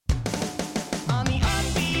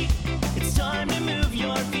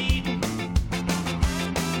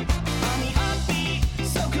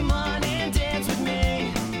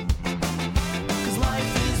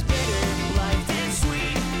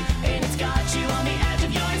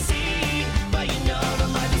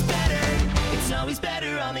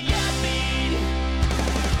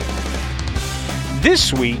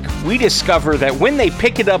This week, we discover that when they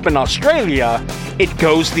pick it up in Australia, it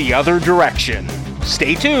goes the other direction.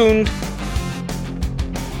 Stay tuned.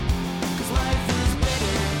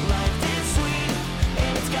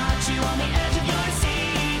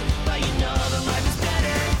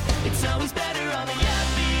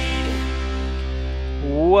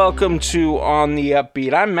 Welcome to On the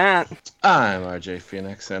Upbeat. I'm Matt. I'm RJ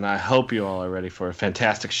Phoenix, and I hope you all are ready for a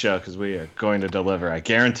fantastic show because we are going to deliver. I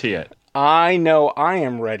guarantee it. I know I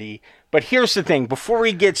am ready, but here's the thing. Before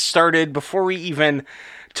we get started, before we even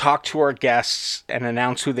talk to our guests and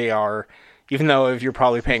announce who they are, even though if you're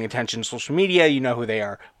probably paying attention to social media, you know who they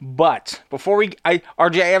are. But before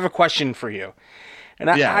RJ, I have a question for you. And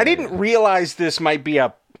I didn't realize this might be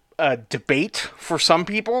a debate for some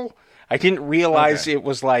people. I didn't realize it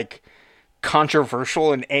was like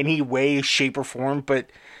controversial in any way, shape, or form, but...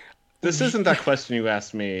 This isn't that question you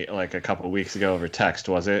asked me like a couple of weeks ago over text,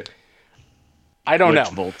 was it? I don't know. Which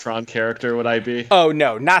Voltron character would I be? Oh,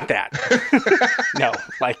 no, not that. No.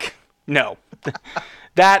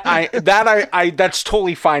 That's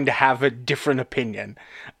totally fine to have a different opinion.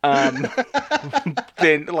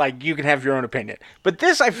 Then, like, you can have your own opinion. But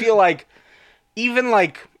this, I feel like, even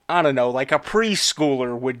like... I don't know, like a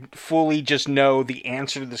preschooler would fully just know the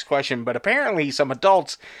answer to this question, but apparently some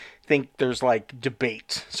adults think there's like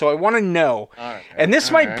debate. So I want to know, and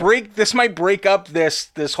this might break up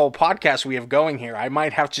this whole podcast we have going here. I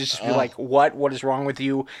might have to just be like, what is wrong with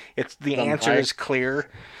you? It's the answer is clear.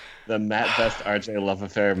 The Matt Best RJ love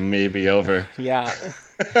affair may be over. Yeah.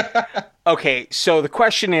 Okay, so the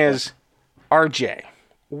question is, RJ,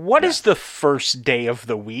 what is the first day of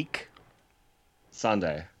the week?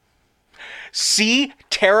 Sunday. See,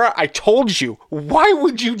 Tara, I told you. Why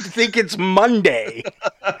would you think it's Monday?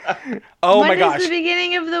 Oh my gosh. It's the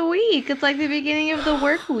beginning of the week. It's like the beginning of the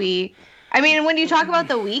work week. I mean, when you talk about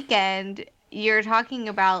the weekend, you're talking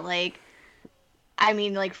about like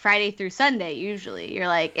Friday through Sunday usually. You're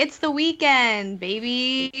like, it's the weekend,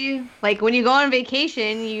 baby. Like when you go on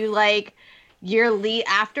vacation, you're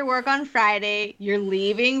after work on Friday, you're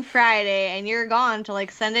leaving Friday, and you're gone till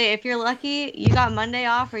like Sunday. If you're lucky, you got Monday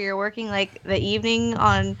off, or you're working like the evening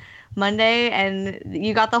on Monday, and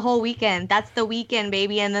you got the whole weekend. That's the weekend,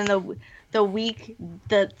 baby. And then the week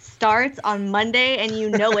that starts on Monday, and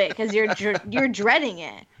you know it because you're dreading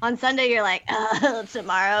it. On Sunday, you're like,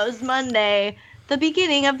 tomorrow's Monday, the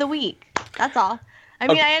beginning of the week. That's all. I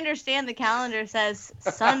mean, I understand the calendar says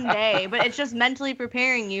Sunday, but it's just mentally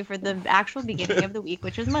preparing you for the actual beginning of the week,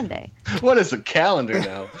 which is Monday. What is a calendar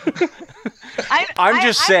now? I'm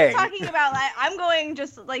just saying. I'm talking about, like, I'm going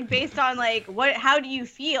just like based on like how do you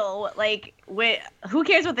feel? Like, who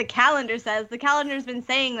cares what the calendar says? The calendar's been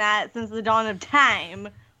saying that since the dawn of time,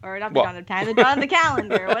 or not the dawn of time, the dawn of the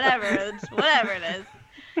calendar, whatever it is,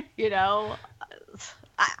 you know.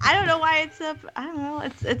 I don't know why it's up. I don't know.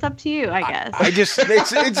 It's up to you, I guess. That's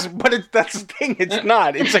the thing. It's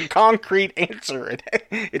not. It's a concrete answer.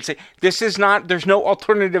 There's no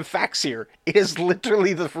alternative facts here. It is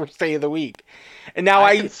literally the first day of the week. And now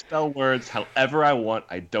I can spell words however I want.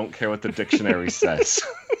 I don't care what the dictionary says.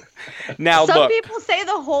 Now, some people say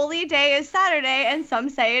the holy day is Saturday, and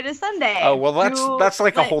some say it is Sunday. Oh well, that's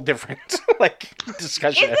like a whole different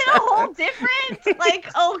discussion. Is it a whole different? Like,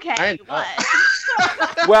 okay, what?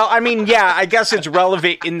 Well, I mean, yeah, I guess it's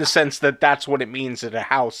relevant in the sense that that's what it means that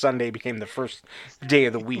how Sunday became the first day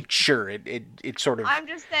of the week. Sure, it sort of. I'm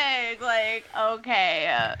just saying, like,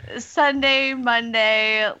 okay, Sunday,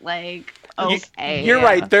 Monday, like. Okay. You're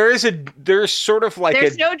right. There's sort of like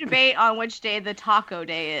there's no debate on which day the taco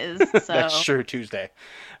day is. So. That's true, Tuesday.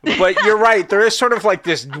 But you're right. There is sort of like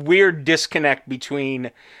this weird disconnect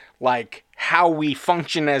between like how we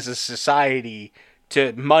function as a society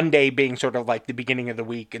to Monday being sort of like the beginning of the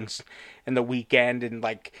week and the weekend, and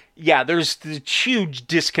like there's this huge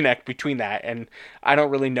disconnect between that, and I don't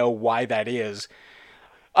really know why that is.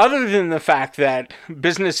 Other than the fact that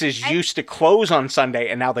businesses used to close on Sunday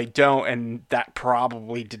and now they don't, and that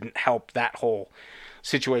probably didn't help that whole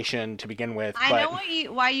situation to begin with. I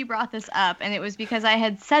know why you brought this up, and it was because I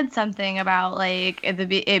had said something about like it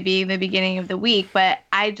being the beginning of the week, but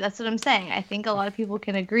that's what I'm saying. I think a lot of people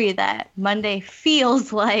can agree that Monday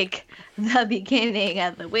feels like the beginning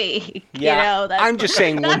of the week. Yeah, you know, I'm just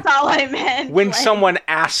saying. That's all I meant. When someone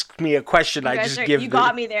asks me a question, I just give. You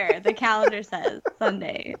got me there. The calendar says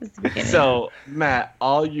Sunday is the beginning. So Matt,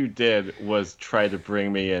 all you did was try to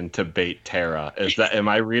bring me in to bait Tara. Am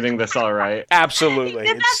I reading this all right? Absolutely.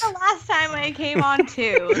 You did that the last time I came on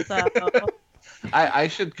too. So. I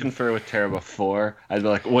should confer with Tara before. I'd be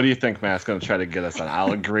like, what do you think Matt's going to try to get us on?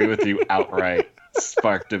 I'll agree with you outright.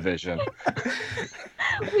 Spark division.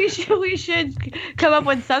 we should come up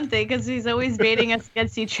with something because he's always baiting us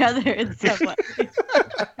against each other in some way.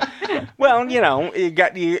 Well,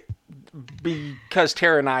 because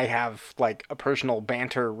Tara and I have like a personal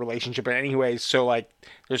banter relationship anyways, so like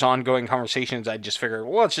there's ongoing conversations. I just figured,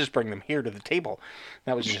 well, let's just bring them here to the table.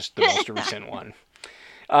 That was just the most recent one.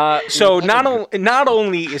 So not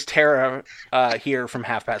only is Tara here from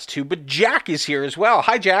 2:30, but Jack is here as well.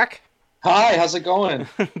 Hi, Jack. Hi, how's it going?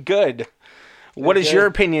 Good. What is your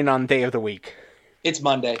opinion on day of the week? It's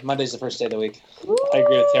Monday. Monday's the first day of the week. I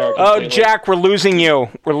agree with Tara Oh, completely. Jack, we're losing you.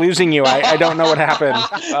 We're losing you. I don't know what happened.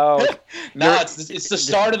 Oh, No, it's the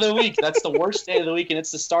start of the week. That's the worst day of the week, and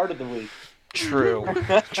it's the start of the week. true.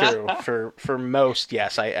 For most,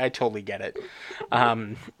 yes, I totally get it.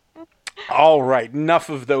 All right, enough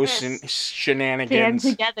of those Band shenanigans.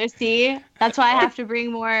 together, see? That's why I have to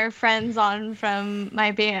bring more friends on from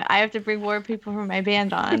my band. I have to bring more people from my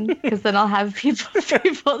band on, because then I'll have people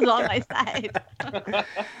on my side.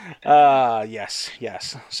 Yes.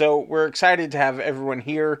 So we're excited to have everyone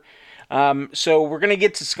here. So we're going to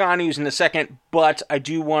get to ska news in a second, but I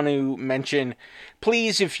do want to mention,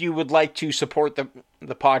 please, if you would like to support the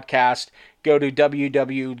podcast, go to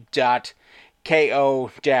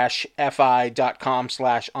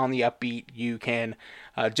ko-fi.com/ontheupbeat. You can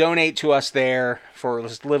donate to us there for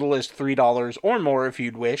as little as $3 or more if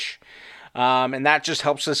you'd wish. And that just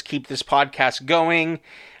helps us keep this podcast going.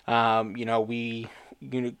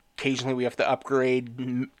 Occasionally we have to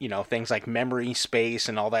upgrade, things like memory space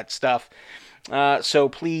and all that stuff. So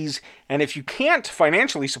please, and if you can't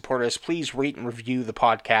financially support us, please rate and review the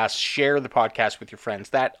podcast, share the podcast with your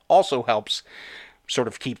friends. That also helps sort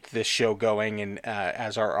of keep this show going and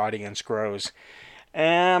as our audience grows.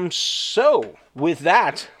 So with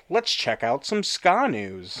that, let's check out some ska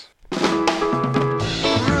news. Rude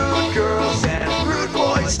girls and rude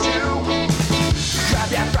boys too.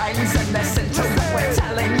 Grab your friends and listen to what we're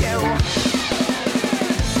telling you.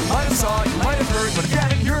 I'm sorry you might have heard, but if you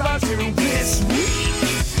haven't, you're about to. This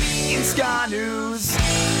week in ska news.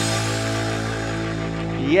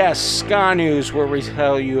 Yes, ska news, where we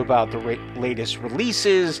tell you about the latest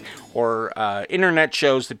releases or internet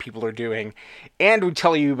shows that people are doing. And we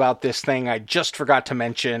tell you about this thing I just forgot to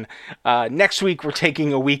mention. Next week, we're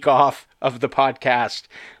taking a week off of the podcast.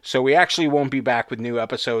 So we actually won't be back with new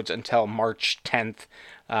episodes until March 10th.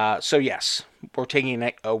 So yes, we're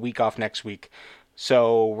taking a week off next week.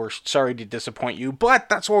 So we're sorry to disappoint you, but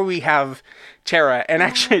that's why we have Tara. And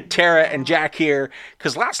actually, Tara and Jack here,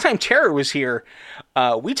 because last time Tara was here,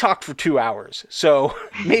 we talked for 2 hours. So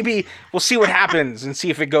maybe we'll see what happens and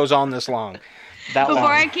see if it goes on this long.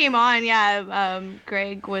 Before I came on,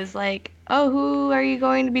 Greg was like, "Oh, who are you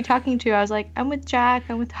going to be talking to?" I was like, "I'm with Jack.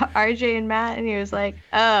 I'm with RJ and Matt." And he was like,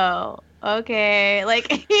 "Oh, okay."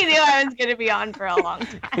 Like, he knew I was going to be on for a long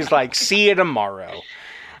time. He's like, "See you tomorrow."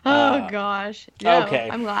 Oh, gosh. No, okay.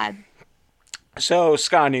 I'm glad. So,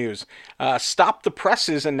 ska news. Stop the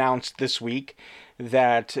Presses announced this week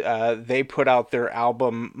that they put out their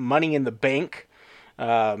album Money in the Bank.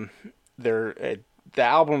 The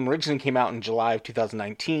album originally came out in July of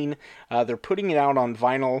 2019. They're putting it out on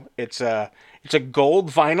vinyl. It's a gold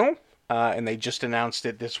vinyl, and they just announced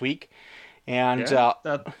it this week. And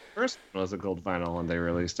that first one was a gold vinyl when they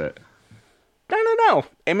released it. I don't know.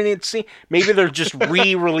 I mean, maybe they're just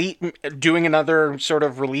doing another sort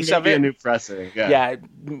of release of it. A new pressing. Yeah,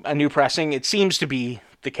 a new pressing. It seems to be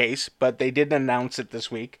the case, but they did announce it this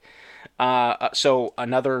week. So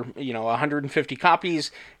another, 150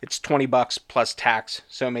 copies. It's $20 plus tax.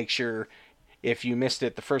 So make sure if you missed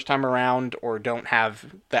it the first time around, or don't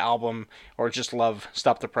have the album, or just love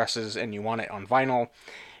Stop the Presses and you want it on vinyl,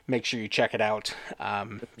 make sure you check it out.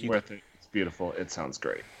 It's worth it. It's beautiful. It sounds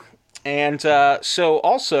great. And so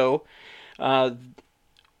also, the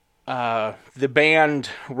band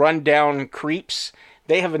Rundown Creeps,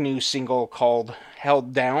 they have a new single called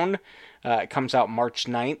Held Down. It comes out March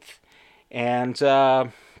 9th. And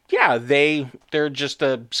they're just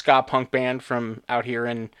a ska punk band from out here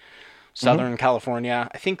in Southern California.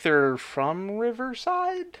 I think they're from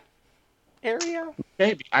Riverside area.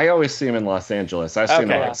 Maybe. I always see them in Los Angeles. I've seen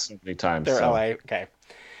them so many times. They're LA. Okay.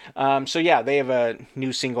 They have a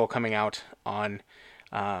new single coming out on,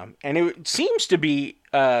 and it seems to be,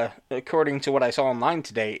 according to what I saw online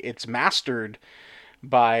today, it's mastered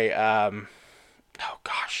by,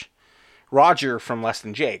 Roger from Less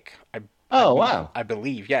Than Jake. Wow. I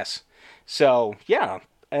believe, yes. So, yeah.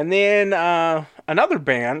 And then, another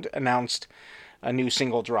band announced a new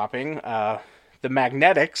single dropping, The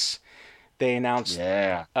Magnetics. They announced,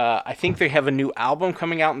 I think they have a new album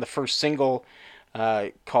coming out, and the first single,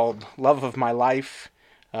 called Love of My Life,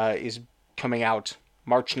 is coming out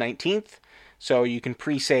March 19th. So you can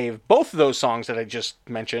pre-save both of those songs that I just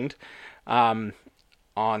mentioned on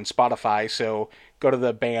Spotify. So go to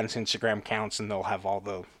the band's Instagram accounts and they'll have all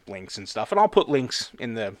the links and stuff. And I'll put links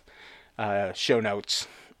in the show notes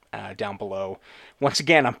down below. Once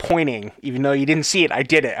again, I'm pointing, even though you didn't see it. I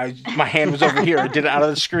did it. My hand was over here. I did it out of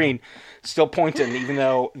the screen. Still pointing, even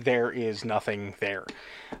though there is nothing there.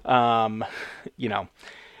 You know.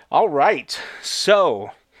 All right.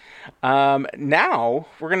 So now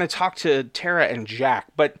we're going to talk to Tara and Jack.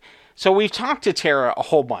 But so we've talked to Tara a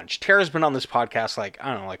whole bunch. Tara's been on this podcast like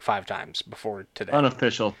 5 times before today.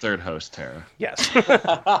 Unofficial third host, Tara. Yes.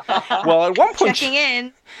 Well, at one point... Checking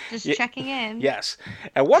in. Just checking in. Yes.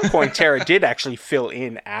 At one point, Tara did actually fill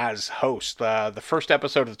in as host. The first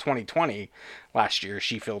episode of 2020 last year,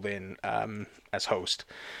 she filled in as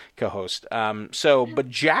co-host. But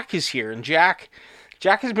Jack is here, and Jack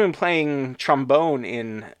has been playing trombone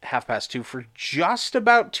in Half Past Two for just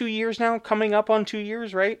about 2 years now, coming up on 2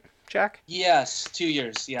 years, right, Jack? Yes, 2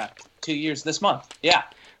 years. Yeah, 2 years this month. Yeah.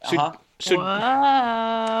 So,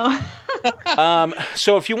 Whoa.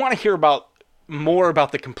 so if you want to hear more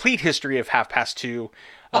about the complete history of Half Past Two,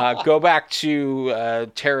 go back to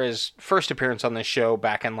Tara's first appearance on this show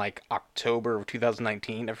back in like October of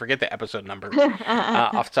 2019. I forget the episode number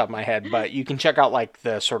off the top of my head, but you can check out like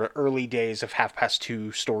the sort of early days of Half Past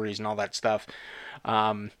Two stories and all that stuff.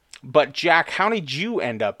 But Jack, how did you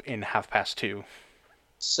end up in Half Past Two?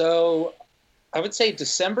 So I would say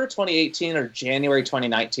December 2018 or January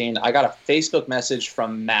 2019, I got a Facebook message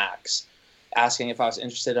from Max asking if I was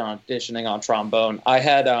interested in auditioning on trombone. I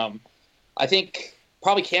had, I think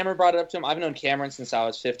probably Cameron brought it up to him. I've known Cameron since I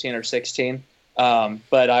was 15 or 16.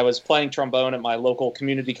 But I was playing trombone at my local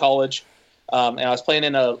community college. And I was playing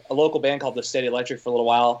in a local band called the State Electric for a little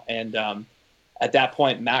while. And at that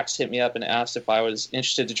point, Max hit me up and asked if I was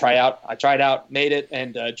interested to try out. I tried out, made it,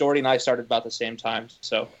 and Jordy and I started about the same time.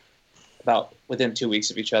 So about within 2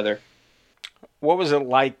 weeks of each other. What was it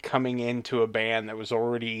like coming into a band that was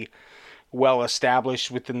already well established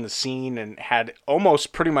within the scene and had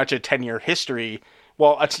almost pretty much a 10-year history?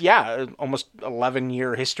 Well, it's almost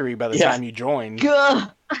 11-year history by the time you joined.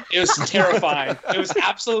 It was terrifying. It was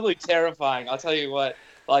absolutely terrifying. I'll tell you what,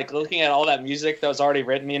 like looking at all that music that was already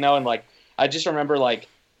written, and like I just remember like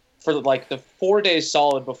for like the 4 days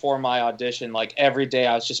solid before my audition, like every day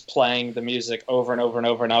I was just playing the music over and over and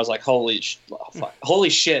over, and I was like, holy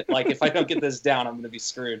shit! Like if I don't get this down, I'm gonna be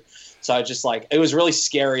screwed. So I just like, it was really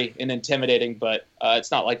scary and intimidating, but it's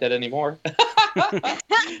not like that anymore.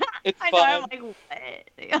 It's fun. I know, I'm like, what?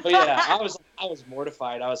 But yeah, I was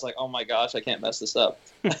mortified. I was like, oh my gosh, I can't mess this up.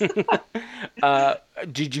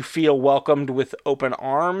 Did you feel welcomed with open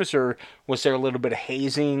arms, or was there a little bit of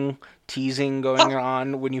hazing, teasing going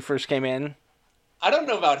on when you first came in? I don't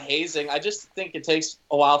know about hazing. I just think it takes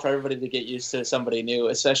a while for everybody to get used to somebody new,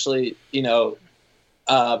 especially, for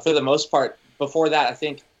the most part. Before that, I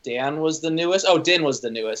think Dan was the newest. Oh, Din was the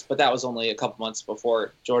newest, but that was only a couple months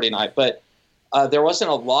before Jordy and I. But there wasn't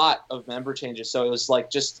a lot of member changes, so it was like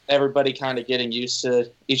just everybody kind of getting used to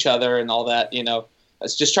each other and all that.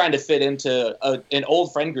 It's just trying to fit into an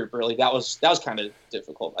old friend group. Really, that was kind of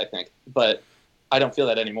difficult, I think. But I don't feel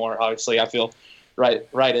that anymore. Obviously, I feel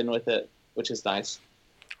right in with it, which is nice.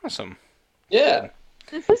 Awesome. Yeah.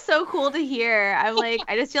 This is so cool to hear. I'm like,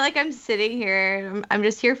 I just feel like I'm sitting here. I'm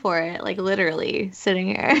just here for it, like literally sitting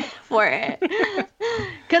here for it.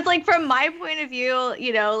 Because like from my point of view,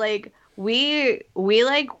 like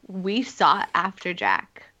we sought after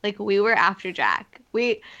Jack. Like we were after Jack.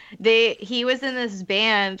 He was in this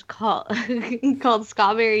band called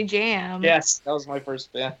Strawberry Jam. Yes, that was my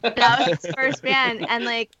first band. That was his first band, and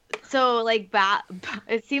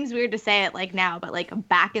it seems weird to say it like now, but like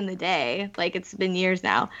back in the day, like it's been years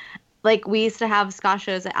now. Like we used to have ska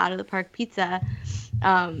shows at Out of the Park Pizza.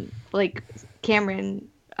 Like Cameron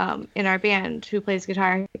in our band who plays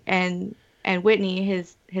guitar and Whitney,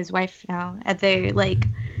 his wife now, and they like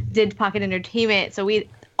did Pocket Entertainment. So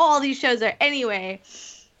all these shows are anyway.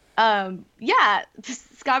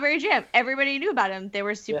 Strawberry Jam. Everybody knew about them. They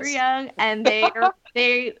were super young, and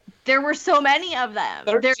there were so many of them.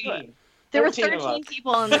 13. There were 13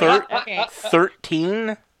 people in the band. Okay.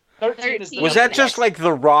 13? 13 is the Was that just like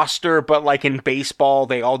the roster, but like in baseball,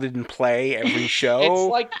 they all didn't play every show?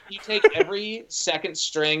 It's like you take every second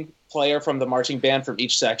string player from the marching band from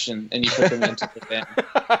each section, and you put them into the band.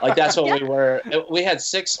 Like that's what we were. We had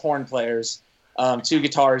 6 horn players. 2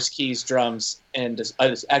 guitars, keys, drums, and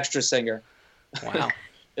an extra singer. Wow.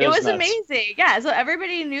 It was nuts. amazing. Yeah, so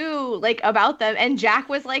everybody knew like about them, and Jack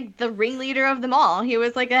was like the ringleader of them all. He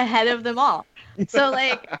was like ahead of them all. So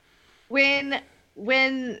like when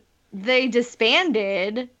they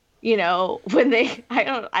disbanded, you know, when they I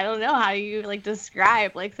don't know how you like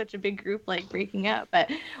describe like such a big group like breaking up, but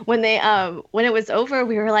when it was over,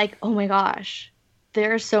 we were like, oh my gosh,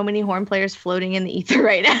 there are so many horn players floating in the ether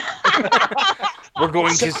right now. We're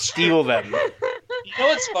going to steal them. You know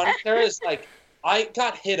what's funny? There is like, I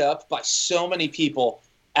got hit up by so many people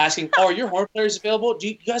asking, "Oh, are your horn players available? Do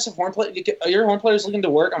you guys have horn players? Are your horn players looking to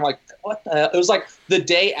work?" I'm like, "What the hell?" It was like the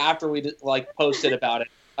day after we like posted about it.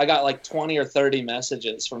 I got like 20 or 30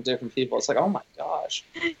 messages from different people. It's like, oh my gosh.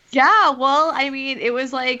 Yeah, well, I mean, it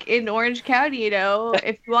was like in Orange County, you know,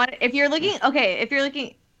 if you're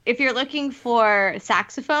looking for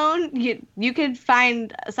saxophone, you could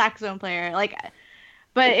find a saxophone player. Like,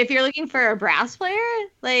 but if you're looking for a brass player,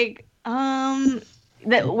 like,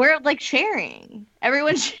 that we're like sharing.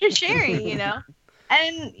 Everyone's sharing, you know?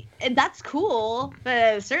 And that's cool, but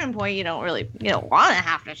at a certain point, you don't want to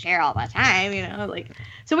have to share all the time, you know. Like,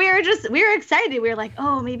 so we were excited. We were like,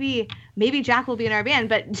 oh, maybe Jack will be in our band,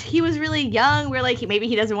 but he was really young. We're like, maybe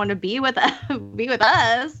he doesn't want to be with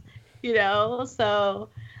us, you know. So,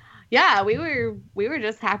 yeah, we were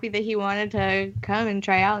just happy that he wanted to come and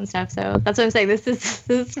try out and stuff. So that's what I'm saying. This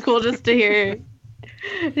is cool just to hear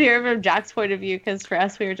from Jack's point of view, because for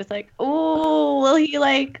us we were just like, oh, will he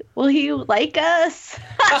like us?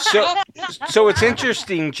 So it's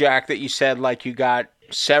interesting, Jack, that you said like you got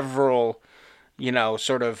several, you know,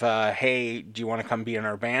 sort of hey, do you want to come be in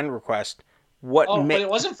our band request? But it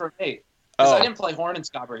wasn't for me, because I didn't play horn in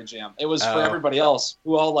Strawberry Jam. It was for everybody else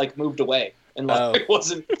who all like moved away and like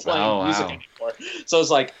wasn't playing music anymore. So it's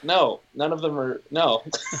like, no, none of them are. No.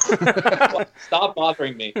 Stop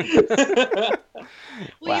bothering me.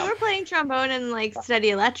 Well, you were playing trombone and like Steady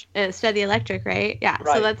Electric, right? Yeah.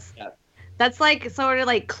 Right. So that's like sort of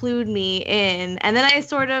like clued me in, and then I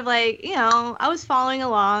sort of like, you know, I was following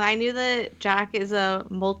along. I knew that Jack is a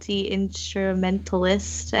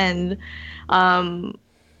multi-instrumentalist, and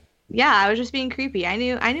yeah, I was just being creepy. I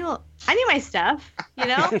knew my stuff, you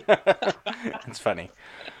know. It's funny.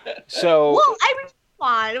 So well, I mean, come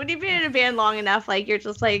on, when you've been in a band long enough, like you're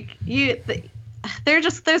just like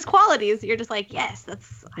there's qualities that you're just like, yes,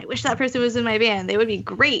 I wish that person was in my band. They would be a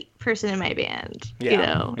great person in my band. Yeah, you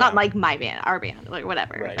know, not like my band, our band, or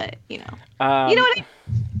whatever. Right. But you know what I mean?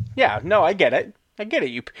 Yeah, no, I get it.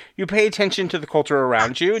 You pay attention to the culture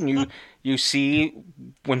around you, and you see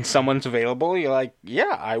when someone's available. You're like,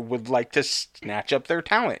 yeah, I would like to snatch up their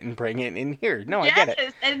talent and bring it in here. No, yes, I get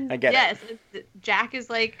it. And I get it. Jack is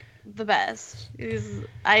like the best.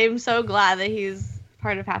 I am so glad that he's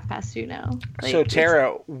part of Half Past Two now. Like, so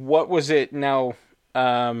Tara, what was it now?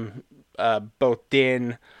 Both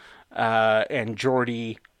Din and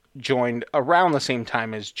Jordy joined around the same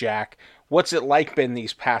time as Jack. What's it like been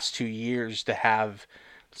these past 2 years to have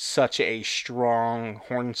such a strong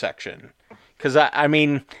horn section? Because, I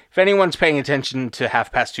mean, if anyone's paying attention to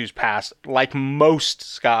Half Past Two's past, like most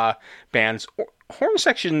ska bands, horn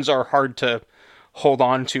sections are hard to hold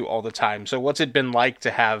on to all the time. So what's it been like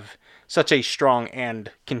to have such a strong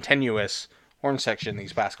and continuous horn section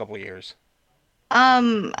these past couple of years?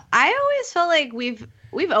 I always felt like we've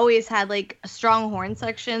always had like strong horn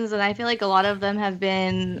sections, and I feel like a lot of them have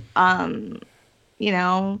been, you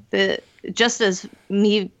know, just as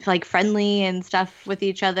like friendly and stuff with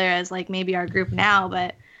each other as like maybe our group now.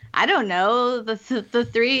 But I don't know, the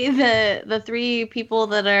three people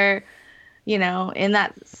that are, you know, in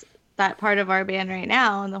that part of our band right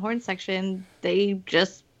now in the horn section, they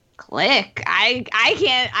just click.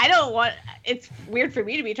 It's weird for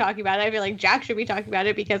me to be talking about it. I feel like Jack should be talking about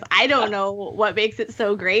it, because I don't know what makes it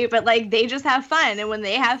so great, but like they just have fun, and when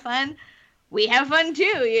they have fun, we have fun too,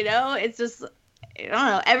 you know. It's just, I don't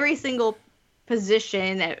know, every single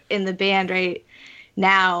position in the band right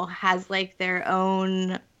now has like their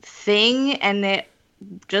own thing, and it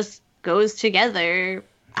just goes together.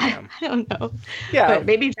 I don't know. Yeah, but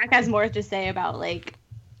maybe Jack has more to say about like,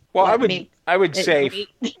 well, I would say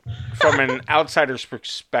from an outsider's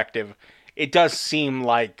perspective, it does seem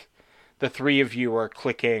like the three of you are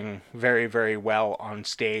clicking very, very well on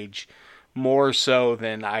stage, more so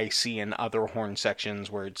than I see in other horn sections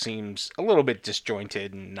where it seems a little bit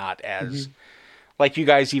disjointed and not as like you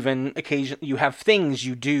guys even occasionally you have things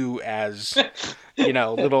you do as, you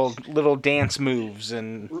know, little dance moves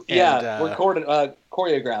and we're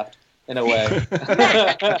choreographed in a way.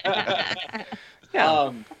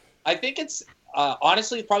 Yeah. I think it's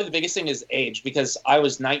honestly probably the biggest thing is age, because I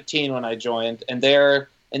was 19 when I joined, and they're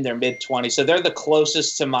in their mid-20s, so they're the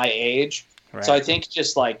closest to my age. Right. So I think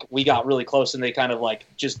just like we got really close, and they kind of like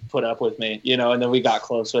just put up with me, you know, and then we got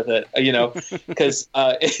close with it, you know, because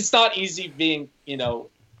it's not easy being, you know,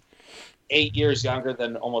 8 years younger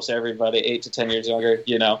than almost everybody, 8 to 10 years younger,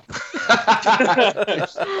 you know.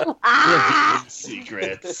 Ah!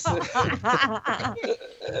 Secrets.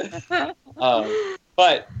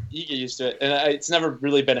 But you get used to it, and it's never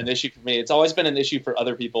really been an issue for me. It's always been an issue for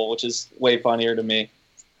other people, which is way funnier to me.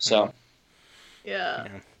 So, Yeah.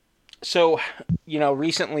 So,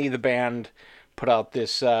 recently the band put out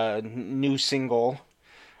this new single,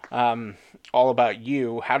 All About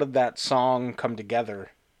You. How did that song come together?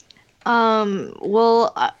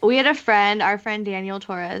 Well, we had our friend Daniel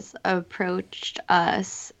Torres approached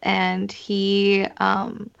us, and he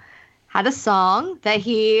had a song that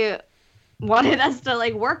he wanted us to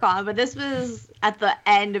like work on, but this was at the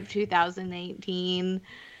end of 2019.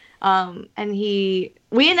 And we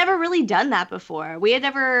had never really done that before. We had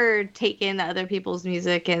never taken other people's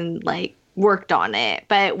music and like worked on it,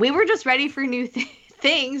 but we were just ready for new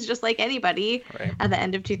things, just like anybody at the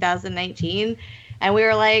end of 2019. And we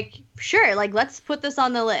were like, sure, like, let's put this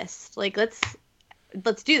on the list. Like, let's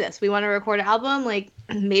do this. We want to record an album. Like,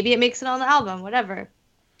 maybe it makes it on the album, whatever.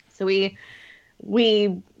 So we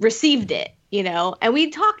received it, and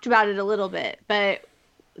we talked about it a little bit, but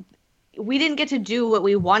we didn't get to do what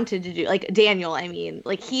we wanted to do. Like Daniel, I mean,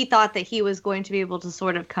 like he thought that he was going to be able to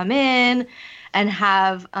sort of come in and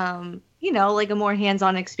have, like a more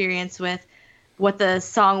hands-on experience with what the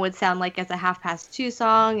song would sound like as a 2:30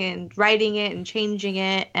 song and writing it and changing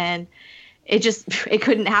it. And it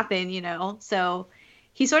couldn't happen, So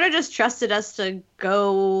he sort of just trusted us to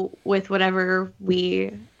go with whatever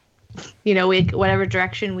whatever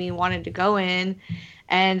direction we wanted to go in.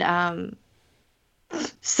 And,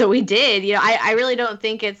 so we did, I really don't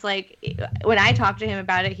think it's like, when I talked to him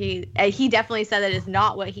about it, he definitely said that it's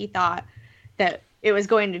not what he thought that it was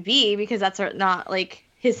going to be, because that's not like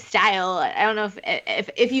his style. I don't know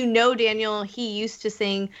if you know Daniel, he used to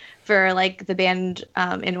sing for like the band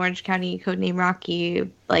in Orange County, Codename Rocky,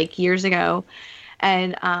 like years ago.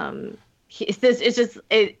 And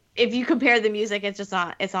if you compare the music, it's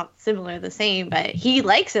not similar, the same, but he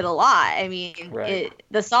likes it a lot. I mean,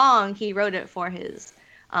 the song, he wrote it for his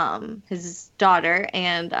daughter,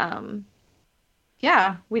 and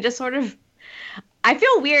we just sort of, I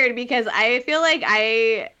feel weird because I feel like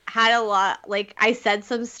I had a lot, like I said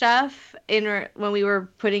some stuff when we were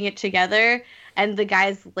putting it together, and the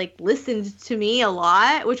guys like listened to me a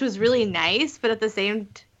lot, which was really nice, but at the same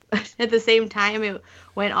time it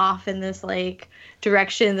went off in this like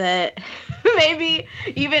direction that maybe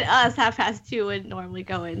even us 2:30 would normally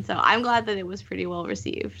go in. So I'm glad that it was pretty well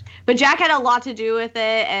received. But Jack had a lot to do with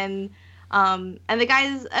it, and the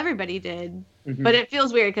guys, everybody did. Mm-hmm. But it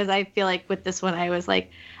feels weird because I feel like with this one I was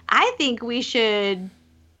like, I think we should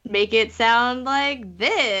make it sound like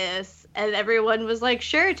this, and everyone was like,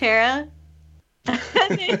 sure, Tara. Yeah.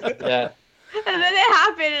 And then it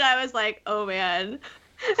happened, and I was like, oh man.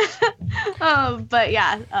 But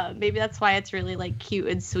yeah, maybe that's why it's really like cute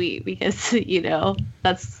and sweet, because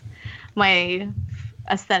that's my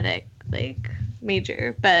aesthetic, like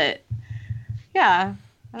major. But yeah,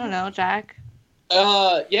 I don't know, Jack.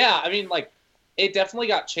 Yeah, I mean, like it definitely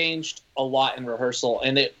got changed a lot in rehearsal,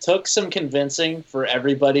 and it took some convincing for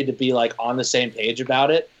everybody to be like on the same page about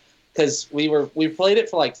it, because we played it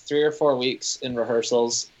for like 3 or 4 weeks in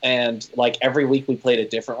rehearsals, and like every week we played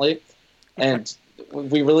it differently, and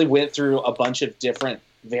we really went through a bunch of different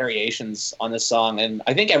variations on this song, and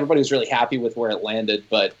I think everybody was really happy with where it landed.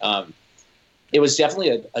 But it was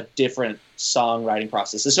definitely a different songwriting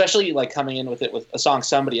process, especially like coming in with it with a song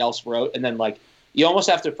somebody else wrote, and then like you almost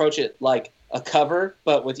have to approach it like a cover,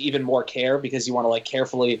 but with even more care, because you want to like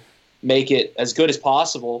carefully make it as good as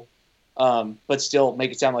possible, but still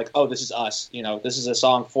make it sound like, oh, this is us. This is a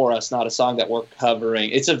song for us, not a song that we're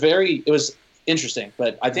covering. It was interesting,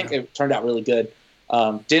 but I think it turned out really good.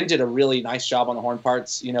 Din did a really nice job on the horn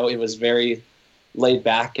parts. It was very laid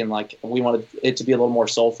back, and like we wanted it to be a little more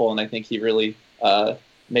soulful, and I think he really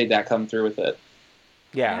made that come through with it.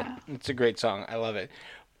 Yeah, it's a great song. I love it.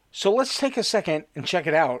 So let's take a second and check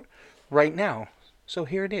it out right now. So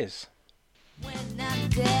here it is. When I'm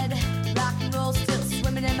dead, rock and roll still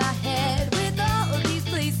swimming in my head with all of these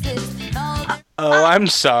places. Oh, I'm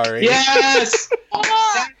sorry. Yes!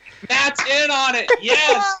 Matt's in on it.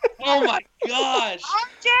 Yes. Oh my gosh.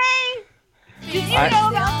 RJ, did you know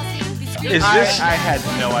about this? Is this? I had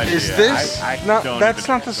no idea. Is this? I No, don't that's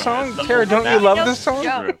even not the know song. this. Tara, don't you love this song?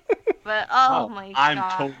 Joke. But oh my god,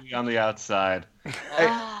 I'm totally on the outside.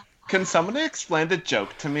 Can somebody explain the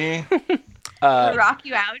joke to me? The Rock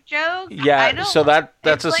You Out joke? Yeah, so that's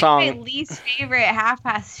it's a like song. my least favorite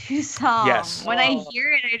 2:30 song. Yes. When I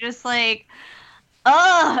hear it, I just like,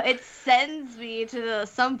 it sends me to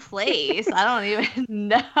some place. I don't even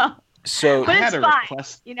know. So But I it's had a fine.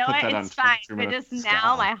 request You know to put what? that on It's fine. 22 But Minutes just of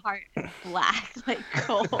now, Ska. my heart is black like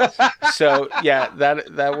coal. so yeah,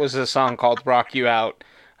 that was a song called "Rock You Out"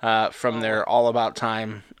 from their "All About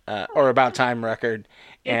Time" or "About Time" record,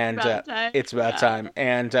 and About Time. it's about Yeah. time.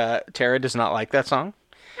 And Tara does not like that song,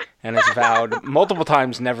 and has vowed multiple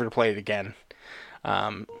times never to play it again.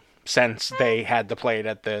 Since they had to play it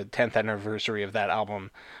at the 10th anniversary of that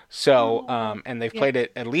album. So, and they've played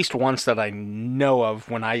it at least once that I know of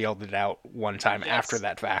when I yelled it out one time after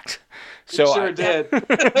that fact. So Sure did.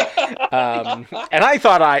 and I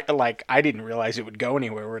thought I didn't realize it would go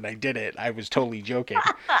anywhere when I did it. I was totally joking.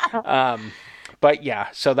 But yeah,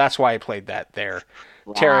 so that's why I played that there.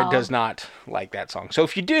 Wow. Tara does not like that song. So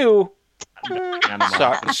if you do,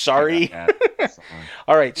 sorry.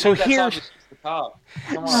 All right, so That song here's... is the top.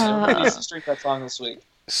 Come on, everybody needs to stream that song this week.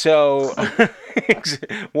 So,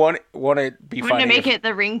 want it be I'm funny? gonna make it the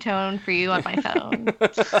ringtone for you on my phone.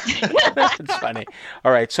 It's funny.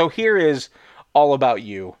 All right, so here is "All About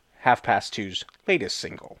You," 2's latest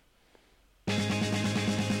single.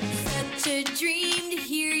 Such a dream to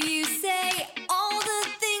hear you say all the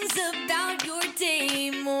things about your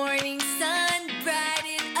day. Morning sun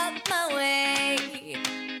brighten up my way.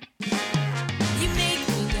 You make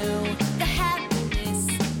me know the happiness,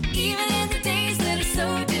 even in the days that are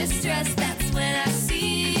so distressed. That's when I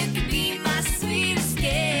see you can be my sweet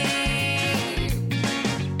escape.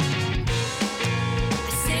 I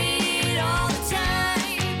say it all the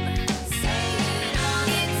time.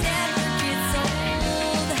 It never gets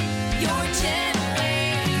old. Your gentle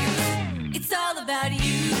ways, it's all about you.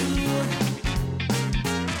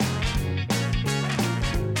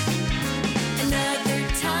 Another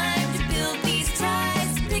time to build these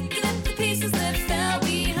ties, picking up the pieces that fell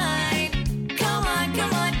behind. Come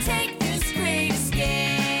on, take this great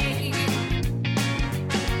escape.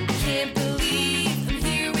 I can't believe I'm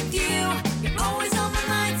here with you. You're always on my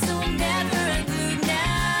mind, so I'm never unglued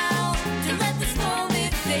now. To let this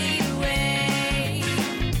moment fade away.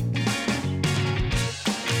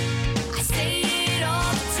 I say it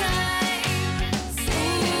all the time.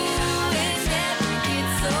 Ooh, it never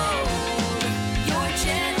gets old. Your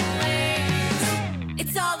gentle ways,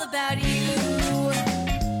 it's all about you.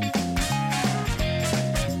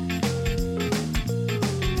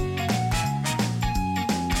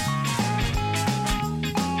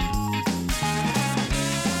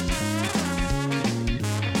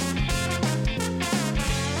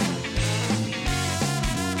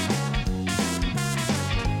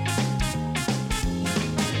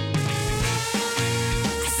 I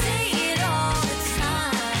say it all the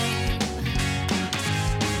time.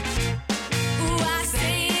 Ooh, I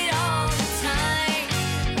say it all the time.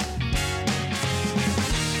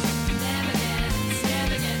 Never gets,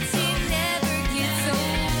 it never gets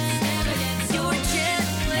old. Your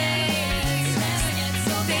gentle ways, never gets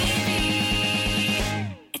old, baby.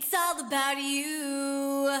 It's all about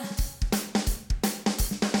you.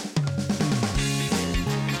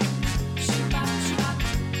 Ooh, it's all about you. It's all about you.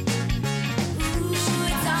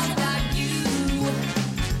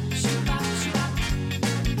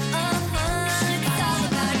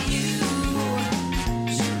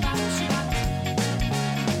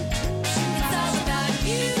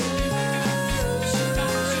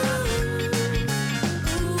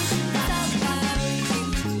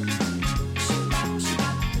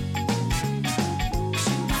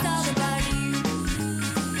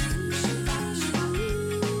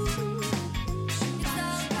 It's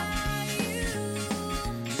all about you.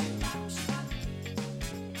 It's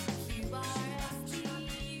all about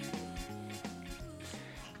you.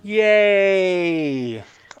 Yay!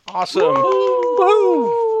 Awesome!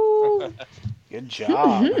 Woo! Good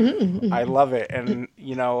job. I love it. And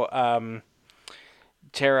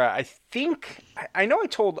Tara, I think I know I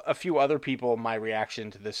told a few other people my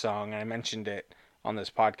reaction to this song, and I mentioned it on this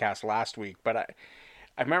podcast last week. But I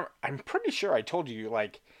remember, I'm pretty sure I told you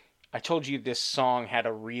this song had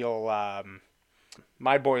a real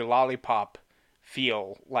My Boy Lollipop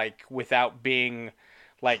feel, like without being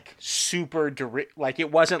like super like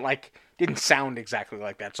it wasn't like didn't sound exactly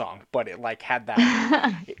like that song, but it like had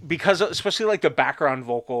that because especially like the background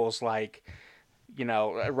vocals, like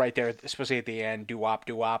right there, especially at the end, doo-wop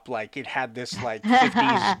doo-wop, like it had this like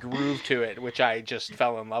 50s groove to it, which I just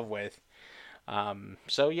fell in love with.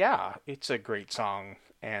 So yeah, it's a great song,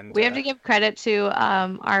 and We have to give credit to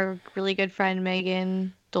our really good friend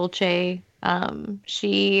Megan Dolce.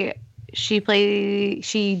 She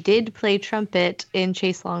she did play trumpet in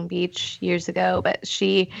Chase Long Beach years ago, but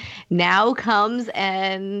she now comes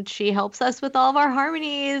and she helps us with all of our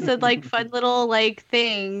harmonies and like fun little like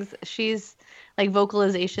things. She's like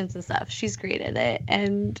vocalizations and stuff. She's great at it,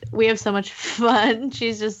 and we have so much fun.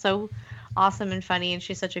 She's just so awesome and funny, and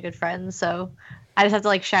she's such a good friend. So I just have to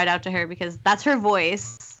like shout out to her because that's her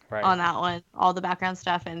voice on that one, all the background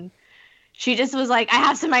stuff. And she just was like, I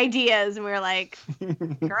have some ideas, and we were like,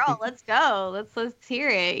 girl, let's go, let's hear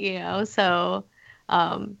it, you know. So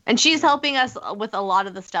and she's helping us with a lot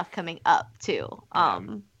of the stuff coming up too.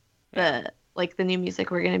 The like the new music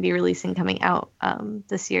we're going to be releasing coming out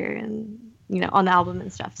this year, and you know, on the album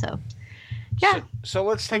and stuff. So yeah. So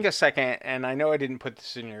let's take a second, and I know I didn't put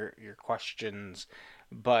this in your questions,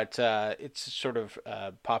 but it's sort of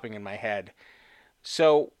popping in my head.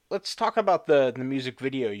 So let's talk about the music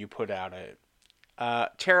video you put out.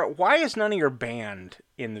 Tara, why is none of your band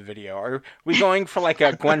in the video? Are we going for like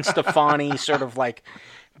a Gwen Stefani sort of like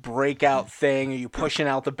breakout thing? Are you pushing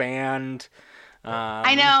out the band?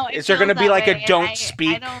 I know. Is there going to be like a Don't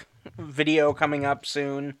Speak I video coming up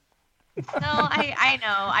soon? No, I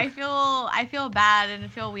know. I feel bad and I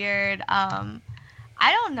feel weird. I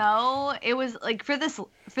don't know. It was like for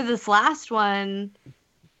this last one,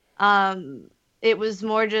 it was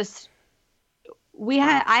more just we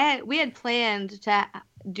had planned to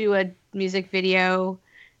do a music video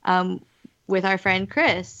with our friend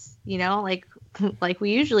Chris, you know, like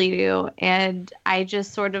we usually do, and I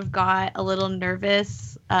just sort of got a little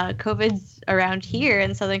nervous. COVID's around here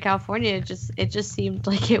in Southern California, it just seemed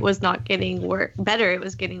like it was not getting better, it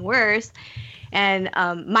was getting worse. And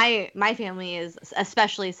my family is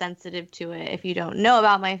especially sensitive to it. If you don't know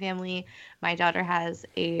about my family, my daughter has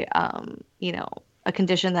a a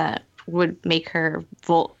condition that would make her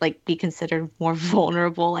be considered more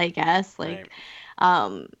vulnerable, I guess.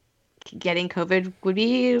 Getting COVID would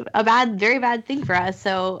be a very bad thing for us.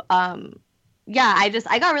 So I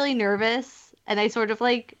got really nervous, and I sort of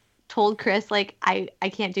like told Chris like I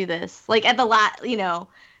can't do this. Like at the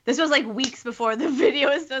this was like weeks before the video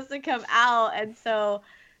was supposed to come out, and so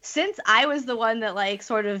since I was the one that like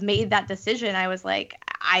sort of made that decision, I was like,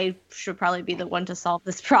 I should probably be the one to solve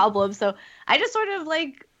this problem. So I just sort of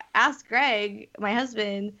like asked Greg, my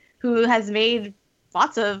husband, who has made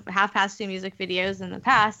lots of half-assed music videos in the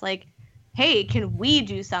past, like, hey, can we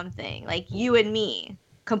do something like you and me,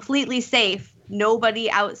 completely safe, nobody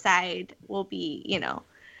outside will be,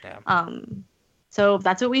 so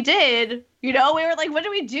that's what we did. You know, we were like, what do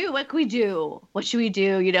we do? What can we do? What should we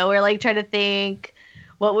do? You know, we're like trying to think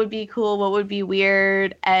what would be cool, what would be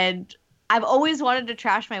weird. And I've always wanted to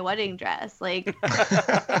trash my wedding dress. Like,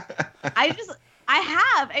 I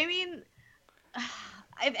mean,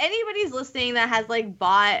 if anybody's listening that has like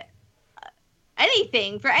bought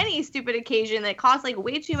anything for any stupid occasion that costs like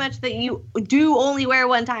way too much that you do only wear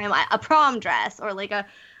one time, a prom dress or like a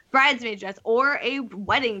bridesmaid dress or a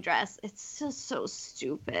wedding dress, it's just so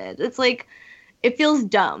stupid. It's like, it feels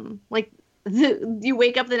dumb. Like you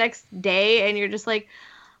wake up the next day and you're just like,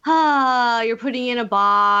 you're putting it in a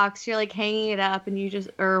box, you're like hanging it up, and you just,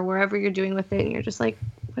 or wherever you're doing with it, and you're just like,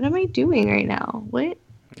 what am I doing right now? What?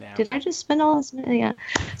 Yeah. Did I just spend all this money? Yeah.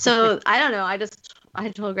 So I don't know. I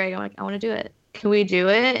told Greg, I'm like, I want to do it. Can we do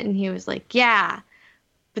it? And he was like, yeah.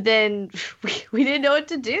 But then we didn't know what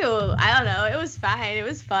to do. I don't know. It was fine. It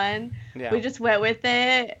was fun. Yeah. We just went with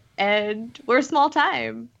it, and we're small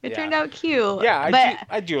time. It turned out cute. Yeah,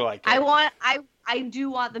 I do like it. I do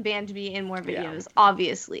want the band to be in more videos,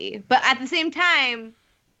 obviously. But at the same time,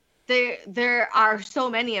 there are so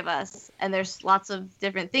many of us, and there's lots of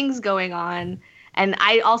different things going on. And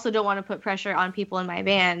I also don't want to put pressure on people in my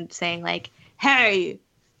band saying like, hey,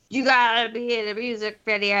 you gotta be in a music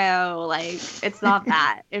video. Like, it's not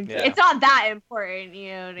that. It's not that important, you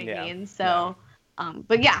know what I mean? So,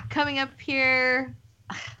 but yeah, coming up here,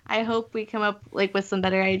 I hope we come up like with some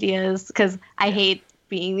better ideas, because I hate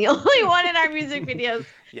being the only one in our music videos.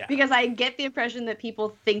 Because I get the impression that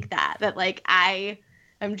people think that like I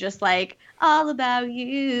am just like all about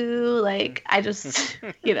you. Like I just,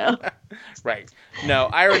 Right. No,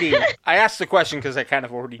 I asked the question because I kind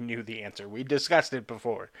of already knew the answer. We discussed it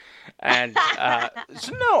before. And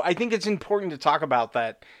so no, I think it's important to talk about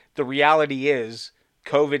that. The reality is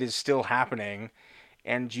COVID is still happening,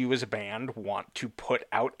 and you as a band want to put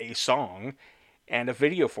out a song, and a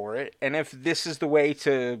video for it. And if this is the way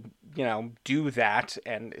to, do that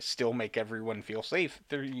and still make everyone feel safe,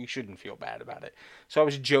 you shouldn't feel bad about it. So I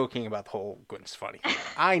was joking about the whole Gwen Stefani thing.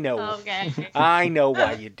 I know. Okay. I know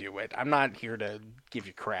why you do it. I'm not here to give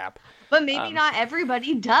you crap. But maybe not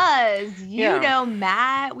everybody does. You know,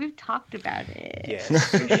 Matt, we've talked about it. Yes.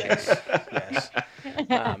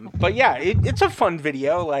 But yeah, it's a fun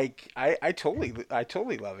video. Like I totally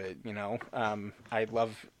love it. I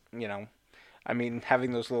love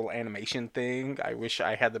having those little animation thing. I wish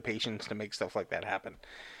I had the patience to make stuff like that happen.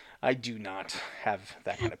 I do not have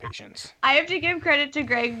that kind of patience. I have to give credit to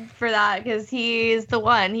Greg for that because he's the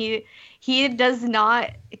one. He does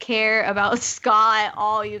not care about ska at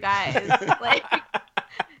all, you guys. Like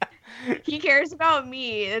he cares about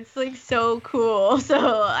me. It's like so cool.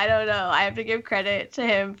 So I don't know. I have to give credit to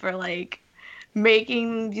him for like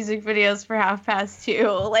making music videos for Half Past Two.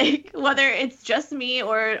 Like whether it's just me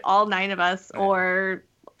or all 9 of us or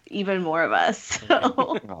even more of us.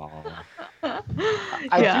 So.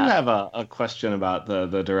 I do have a question about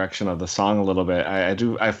the direction of the song a little bit.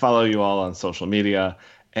 I follow you all on social media,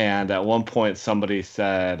 and at one point somebody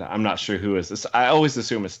said, I'm not sure who is this. I always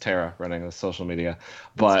assume it's Tara running the social media,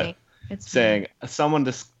 but it's saying someone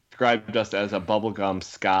described us as a bubblegum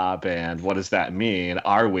ska band. What does that mean?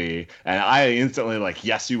 Are we? And I instantly like,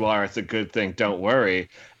 yes, you are. It's a good thing. Don't worry.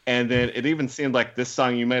 And then it even seemed like this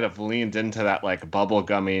song, you might have leaned into that like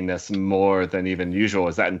bubblegumminess more than even usual.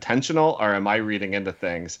 Is that intentional, or am I reading into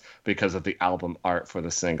things because of the album art for the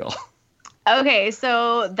single? Okay,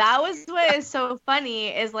 so that was what is so funny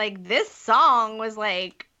is like this song was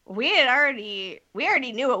like we already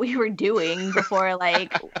knew what we were doing before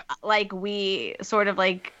like we sort of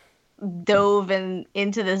like dove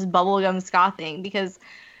into this bubblegum ska thing because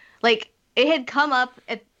like it had come up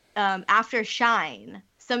at after Shine.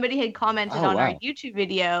 Somebody had commented on our YouTube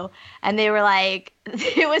video, and they were like,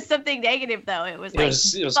 it was something negative though. It was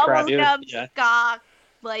bubblegum ska,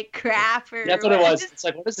 like crap. Or that's what it was. It's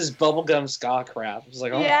like, what is this bubblegum ska crap? It was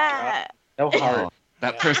like, oh my God, no heart. Oh,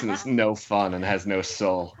 that person is no fun and has no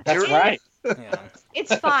soul. That's right. Yeah.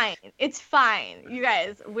 It's fine. It's fine. You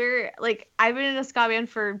guys, we're like, I've been in a ska band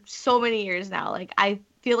for so many years now. Like, I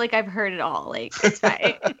feel like I've heard it all. Like, it's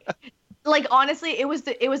fine. Like honestly, it was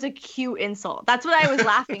a cute insult. That's what I was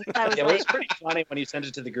laughing. I was it was pretty funny when you sent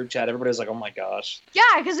it to the group chat. Everybody was like, "Oh my gosh!" Yeah,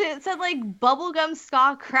 because it said like bubblegum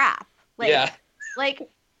ska crap. Like, like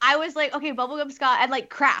I was like, okay, bubblegum ska and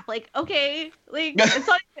like crap. Like okay, like it's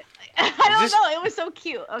not. I don't know. It was so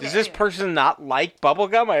cute. Okay, does this person not like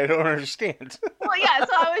bubblegum? I don't understand. Well, yeah.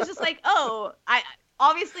 So I was just like, oh,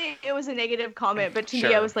 obviously it was a negative comment, but to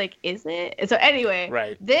me I was like, is it? And so anyway,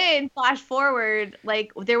 right. Then flash forward,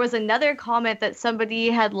 like there was another comment that somebody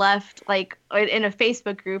had left like in a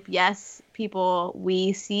Facebook group. Yes, people,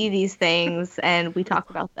 we see these things and we talk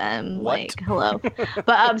about them. What? Like, hello.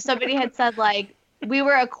 But somebody had said like we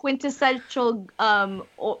were a quintessential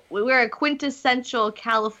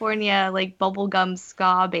California like bubblegum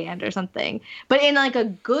ska band or something. But in like a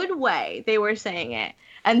good way, they were saying it.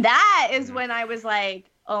 And that is when I was like,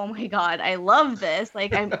 oh my God, I love this.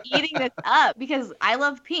 Like, I'm eating this up because I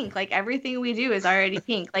love pink. Like, everything we do is already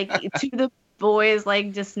pink. Like, to the boys,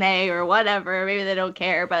 like, dismay or whatever. Maybe they don't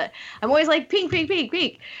care. But I'm always like, pink, pink, pink,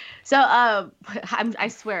 pink. So, I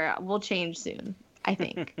swear, we'll change soon. I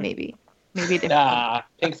think. Maybe different. Nah,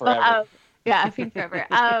 pink forever. Yeah, pink forever.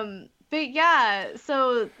 But yeah,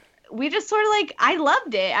 so we just sort of like, I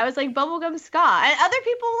loved it. I was like, bubblegum ska. And other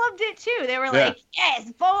people loved it too. They were like, yes,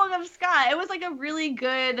 bubblegum ska. It was like a really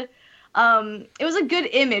good, it was a good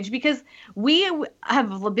image because we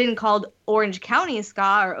have been called Orange County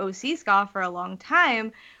ska or OC ska for a long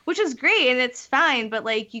time, which is great and it's fine. But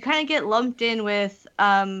like, you kind of get lumped in with,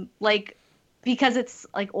 like, because it's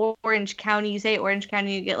like Orange County, you say Orange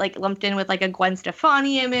County, you get like lumped in with like a Gwen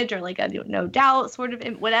Stefani image or like a No Doubt sort of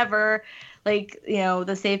whatever. Like, you know,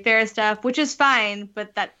 the Save Ferris stuff, which is fine,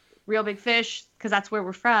 but that Real Big Fish, because that's where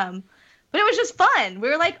we're from. But it was just fun. We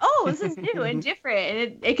were like, oh, this is new and different.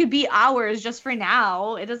 And it could be ours just for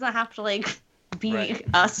now. It doesn't have to, like, be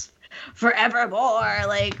us forevermore,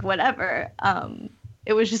 like, whatever.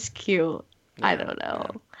 It was just cute. Yeah, I don't know.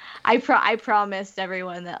 Yeah. I promised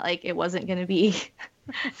everyone that, like, it wasn't going to be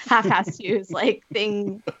Half Past Two's like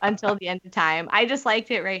thing until the end of time. I just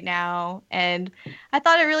liked it right now, and I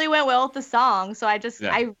thought it really went well with the song. So I just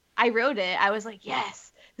I wrote it. I was like,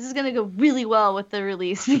 yes, this is gonna go really well with the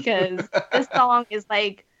release because this song is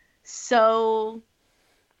like so.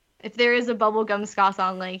 If there is a bubblegum ska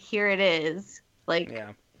song, like here it is. Like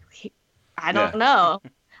I don't know.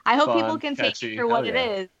 I hope people can take it for what it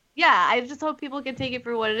is. yeah, I just hope people can take it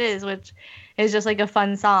for what it is, which is just like a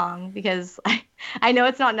fun song, because I know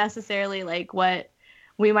it's not necessarily like what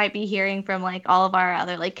we might be hearing from like all of our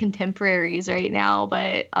other like contemporaries right now,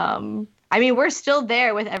 but I mean, we're still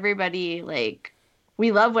there with everybody. Like,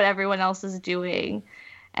 we love what everyone else is doing,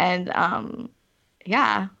 and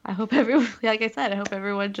yeah, I hope everyone, like I said, I hope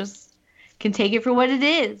everyone just can take it for what it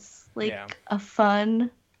is, like Yeah. a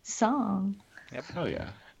fun song. Hell yeah.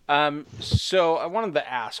 So I wanted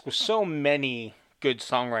to ask, with so many good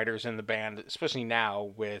songwriters in the band, especially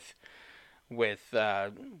now with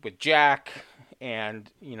Jack and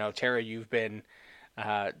Tara, you've been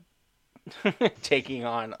taking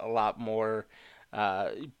on a lot more,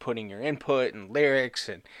 putting your input and lyrics,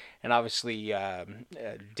 and obviously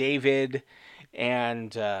David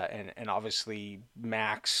and obviously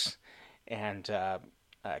Max and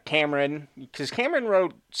Cameron, because Cameron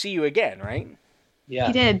wrote "See You Again," right? Yeah.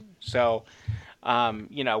 He did. So,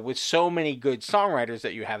 with so many good songwriters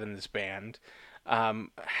that you have in this band,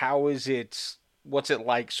 how is it? What's it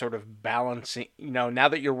like, sort of balancing? Now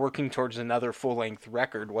that you're working towards another full-length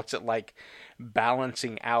record, what's it like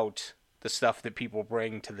balancing out the stuff that people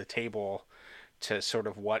bring to the table to sort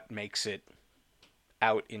of what makes it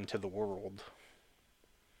out into the world?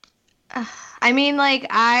 I mean, like,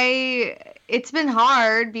 it's been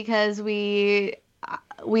hard because we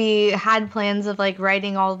had plans of like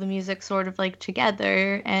writing all the music sort of like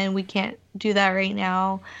together, and we can't do that right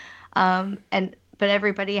now. But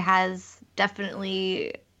everybody has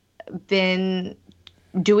definitely been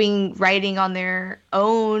doing writing on their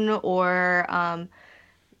own, or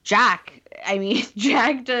Jack. I mean,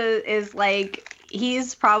 Jack is like,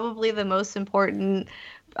 he's probably the most important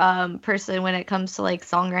person when it comes to like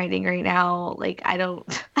songwriting right now. Like, I don't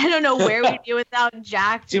know where we'd be without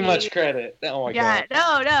Jack. Too much credit. Oh my Yeah,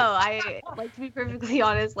 god. no. I like, to be perfectly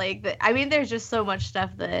honest, like, I mean, there's just so much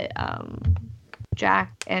stuff that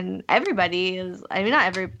Jack and everybody is. I mean, not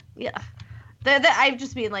every. Yeah. I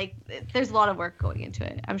just mean, like, there's a lot of work going into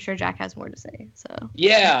it. I'm sure Jack has more to say. So.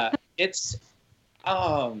 Yeah, it's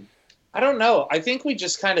I don't know. I think we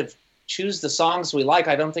just kind of choose the songs we like.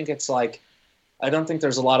 I don't think there's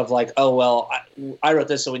a lot of like, oh well, I wrote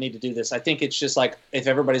this, so we need to do this. I think it's just like, if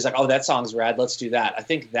everybody's like, oh, that song's rad, let's do that. I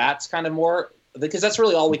think that's kind of more, because that's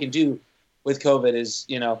really all we can do with COVID is,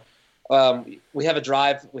 we have a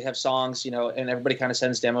drive, we have songs, and everybody kind of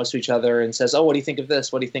sends demos to each other and says, oh, what do you think of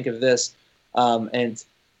this? What do you think of this? And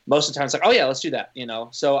most of the time it's like, oh yeah, let's do that.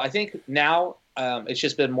 So I think now it's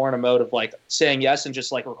just been more in a mode of like saying yes and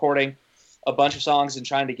just like recording a bunch of songs and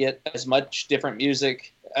trying to get as much different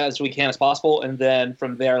music as we can as possible. And then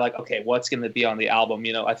from there, like, okay, what's going to be on the album?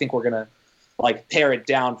 I think we're going to like pare it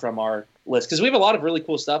down from our list, because we have a lot of really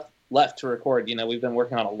cool stuff left to record. We've been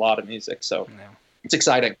working on a lot of music, so it's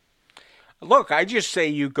exciting. Look, I just say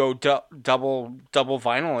you go double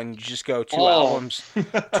vinyl and you just go two albums,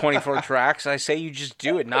 24 tracks. I say you just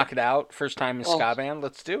do it, knock it out. First time in ska band,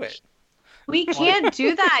 let's do it. We can't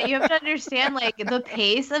do that. You have to understand, like, the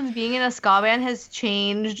pace of being in a ska band has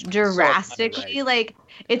changed drastically. Right. Like,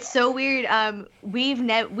 it's so weird. We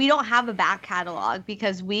don't have a back catalog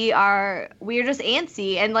because we are just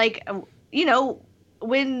antsy, and like,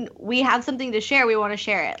 when we have something to share, we want to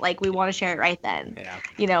share it. Like, we want to share it right then.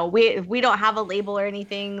 Yeah. We don't have a label or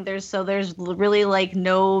anything. There's really like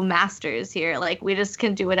no masters here. Like, we just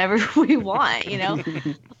can do whatever we want,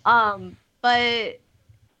 but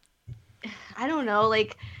I don't know,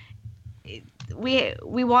 like, we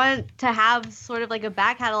want to have sort of like a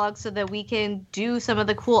back catalog so that we can do some of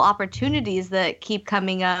the cool opportunities that keep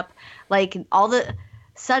coming up. Like, all the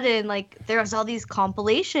sudden, like, there's all these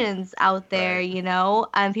compilations out there, Right.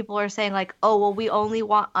 And people are saying like, oh, well, we only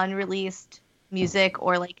want unreleased music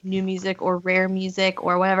or like new music or rare music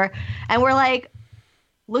or whatever. And we're like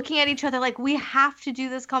looking at each other like, we have to do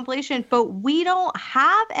this compilation, but we don't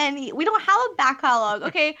have a back catalog.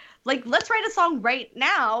 Okay, like, let's write a song right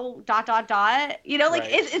now, ... Like, Right,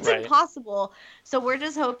 it's right. impossible. So we're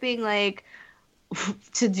just hoping, like,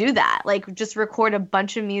 to do that, like, just record a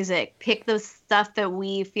bunch of music, pick the stuff that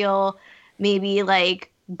we feel maybe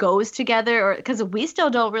like goes together, or because we still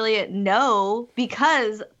don't really know,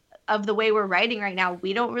 because of the way we're writing right now,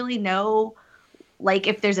 we don't really know, like,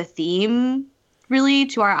 if there's a theme really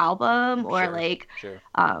to our album, or Sure, like, sure.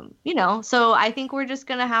 so I think we're just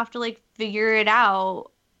gonna have to like figure it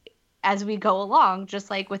out as we go along, just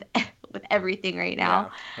like with everything right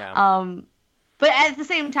now. Yeah. But at the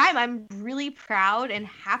same time, I'm really proud and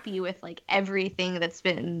happy with like everything that's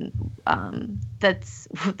been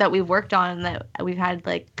that we've worked on and that we've had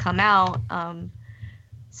like come out.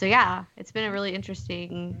 So yeah, it's been a really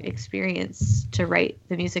interesting experience to write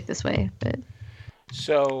the music this way. But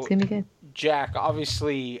So, It's gonna be good. Jack,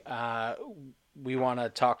 obviously, we want to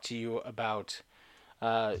talk to you about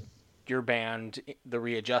your band, The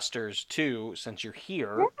Readjusters, too, since you're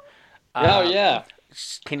here. Oh yeah.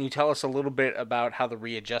 Can you tell us a little bit about how The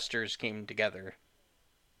Readjusters came together?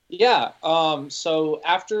 Yeah. So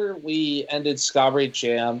after we ended Strawberry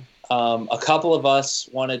Jam, a couple of us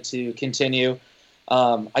wanted to continue.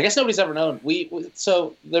 I guess nobody's ever known.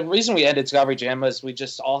 So the reason we ended Strawberry Jam was we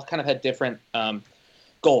just all kind of had different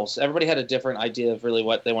goals. Everybody had a different idea of really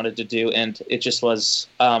what they wanted to do, and it just was.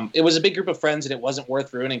 It was a big group of friends, and it wasn't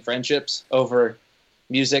worth ruining friendships over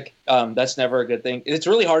music. That's never a good thing. It's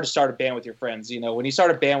really hard to start a band with your friends. You know, when you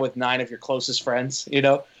start a band with 9 of your closest friends,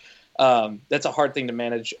 that's a hard thing to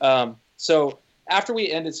manage. So after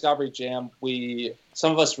we ended Strawberry Jam,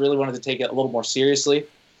 some of us really wanted to take it a little more seriously.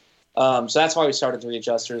 So that's why we started the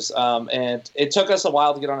Readjusters. And it took us a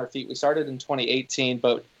while to get on our feet. We started in 2018,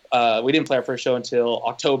 but we didn't play our first show until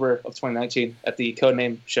October of 2019 at the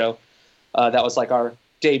Codename show. That was like our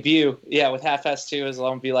debut. Yeah, with Half Past 2 as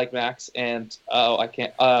Alone Be Like Max. And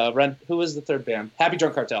who was the third band? Happy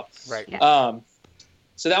Drunk Cartel. Right. Yeah.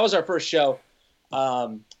 So that was our first show.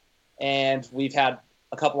 And we've had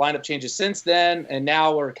a couple lineup changes since then, and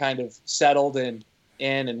now we're kind of settled in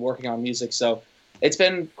and working on music. So it's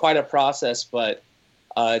been quite a process, but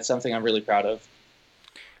it's something I'm really proud of.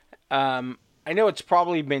 I know it's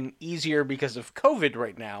probably been easier because of COVID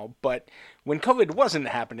right now, but when COVID wasn't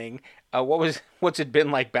happening, what's it been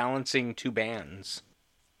like balancing 2 bands?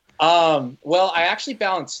 Well, I actually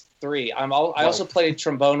balanced 3. I also played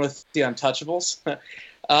trombone with the Untouchables.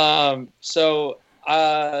 So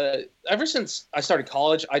ever since I started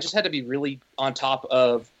college, I just had to be really on top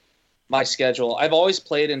of my schedule. I've always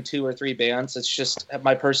played in 2 or 3 bands. It's just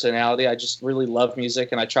my personality. I just really love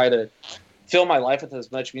music, and I try to fill my life with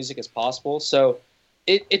as much music as possible. So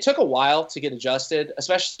it took a while to get adjusted,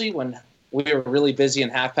 especially when we were really busy in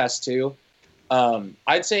Half Past 2.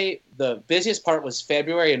 I'd say the busiest part was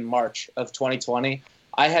February and March of 2020.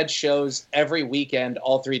 I had shows every weekend,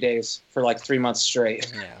 all 3 days for like 3 months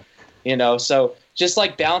straight. Yeah. So just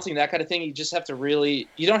like balancing that kind of thing, you just have to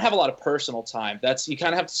you don't have a lot of personal time. You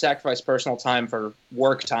kind of have to sacrifice personal time for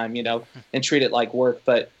work time, and treat it like work,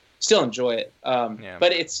 but still enjoy it.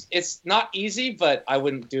 But it's not easy, but I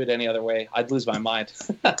wouldn't do it any other way. I'd lose my mind.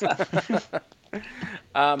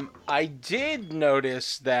 I did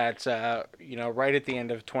notice that, right at the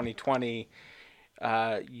end of 2020,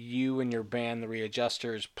 you and your band, The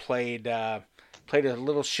Readjusters, played a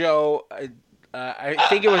little show. I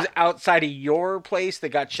think it was outside of your place that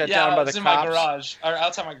got shut down by the cops. Yeah, it was in my garage, or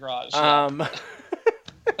outside my garage.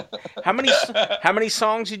 How many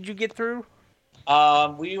songs did you get through?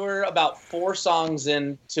 We were about 4 songs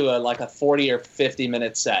into a 40 or 50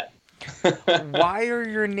 minute set. Why are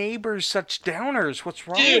your neighbors such downers? What's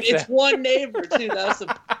wrong Dude, with it's that? one neighbor too.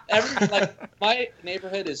 My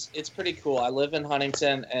neighborhood it's pretty cool. I live in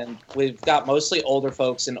Huntington, and we've got mostly older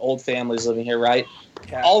folks and old families living here, right?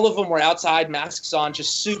 Yeah. All of them were outside, masks on,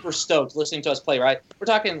 just super stoked listening to us play, right? We're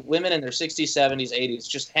talking women in their 60s, 70s, 80s,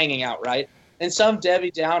 just hanging out, right? And some Debbie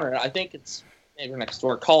Downer, I think it's neighbor next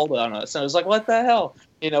door, called on us, and I was like, what the hell?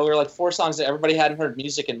 We were like 4 songs that everybody hadn't heard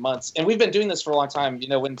music in months. And we've been doing this for a long time.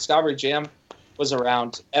 When Strawberry Jam was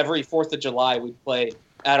around, every 4th of July, we'd play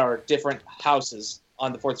at our different houses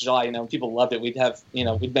on the 4th of July, and people loved it. We'd have,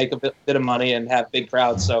 we'd make a bit of money and have big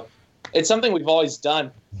crowds. So it's something we've always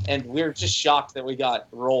done. And we were just shocked that we got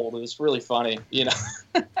rolled. It was really funny,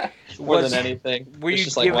 more than anything. Were you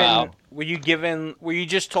just like, wow. Were you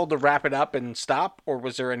just told to wrap it up and stop, or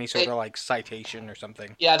was there any sort of citation or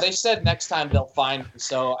something? Yeah, they said next time they'll fine me.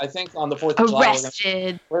 So I think on the 4th of July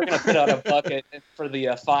Arrested. we're gonna put out a bucket for the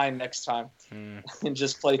fine next time and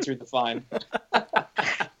just play through the fine.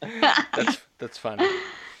 That's funny.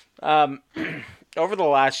 Over the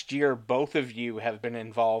last year, both of you have been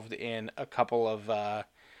involved in a couple of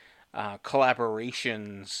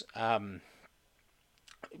collaborations.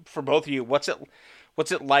 For both of you, what's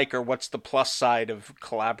it like, or what's the plus side of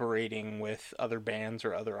collaborating with other bands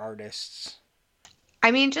or other artists?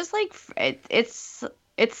 I mean, just like it's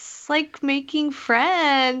like making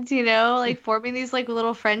friends, forming these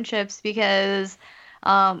little friendships, because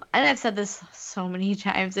and I've said this so many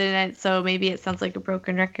times, and so maybe it sounds like a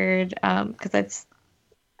broken record, because that's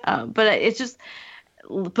but it's just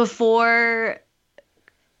before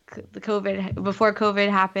COVID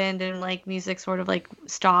happened and music sort of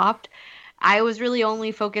stopped, I was really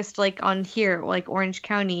only focused on here, Orange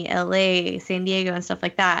County, LA, San Diego, and stuff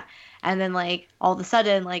like that. And then all of a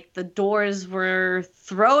sudden the doors were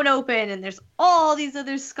thrown open, and there's all these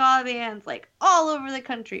other ska bands all over the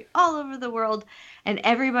country, all over the world, and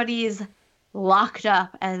everybody is locked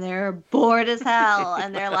up and they're bored as hell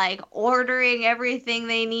and they're like ordering everything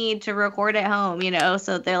they need to record at home, you know?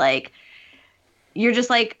 So they're like, you're just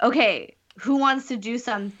like, okay, who wants to do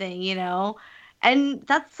something, you know? And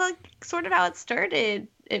that's like sort of how it started.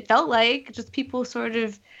 It felt like just people sort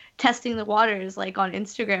of testing the waters, like on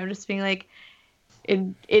Instagram, just being like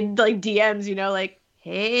in like DMs, you know, like,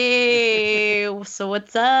 hey, so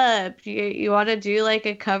what's up? You want to do like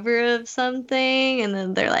a cover of something? And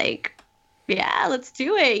then they're like, yeah, let's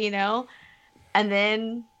do it, you know? And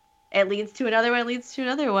then it leads to another one, leads to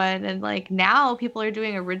another one. And like now people are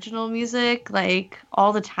doing original music like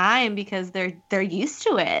all the time because they're used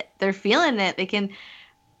to it. They're feeling it.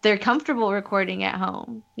 They're comfortable recording at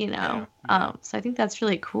home, you know? Yeah. So I think that's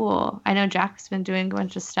really cool. I know Jack's been doing a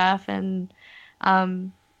bunch of stuff and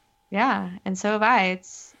yeah, and so have I.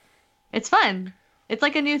 It's fun. It's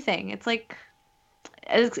like a new thing. It's like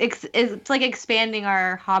it's like expanding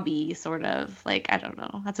our hobby, sort of. Like, I don't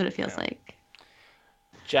know. That's what it feels like.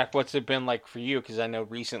 Jack, what's it been like for you? Because I know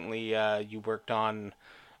recently you worked on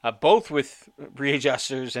both with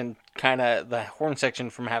Readjusters and kind of the horn section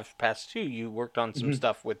from Half Past Two. You worked on some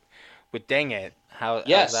stuff with Dang It.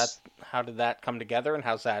 Yes. How did that come together, and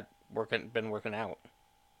how's that been working out?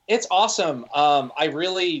 It's awesome.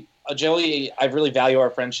 Joey, I really value our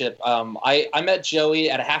friendship. I met Joey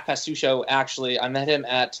at a Half Past Two show, actually. I met him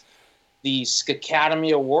at the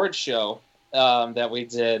Skacademy Awards show that we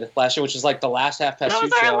did last year, which is like the last Half Past That Two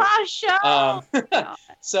was our show. last show.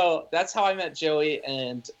 So that's how I met Joey.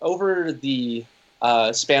 And over the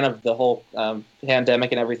span of the whole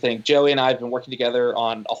pandemic and everything, Joey and I have been working together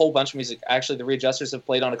on a whole bunch of music. Actually, the Readjusters have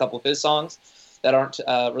played on a couple of his songs that aren't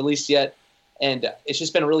released yet. And it's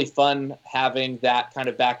just been really fun having that kind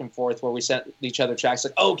of back and forth where we sent each other tracks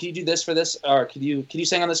like, oh, can you do this for this? Or can you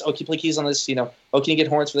sing on this? Oh, can you play keys on this? You know, oh, can you get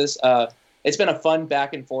horns for this? It's been a fun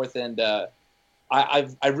back and forth. And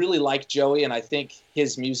I really like Joey, and I think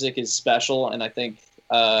his music is special. And I think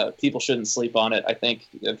people shouldn't sleep on it. I think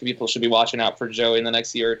people should be watching out for Joey in the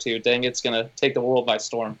next year or two. Dang, it's going to take the world by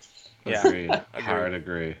storm. Yeah. Agreed. Hard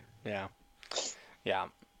agree. Yeah. Yeah.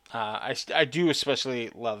 I do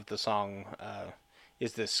especially love the song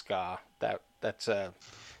Is This Ska? That's a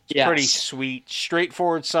Yes. pretty sweet,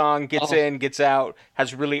 straightforward song. Gets in, gets out,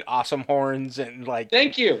 has really awesome horns and like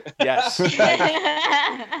Thank you. yes.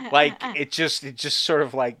 Like it just sort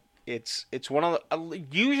of like it's one of the,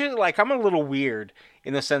 usually like I'm a little weird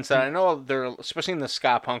in the sense that I know there, especially in the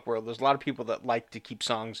ska punk world, there's a lot of people that like to keep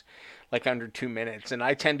songs like under 2 minutes, and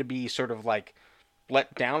I tend to be sort of like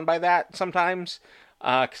let down by that sometimes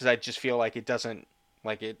because I just feel like it doesn't,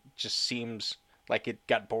 like it just seems like it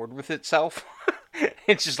got bored with itself.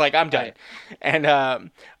 It's just like I'm done. Right.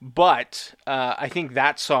 And but I think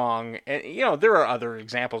that song, and you know, there are other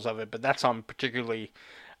examples of it, but that song particularly,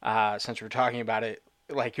 since we're talking about it,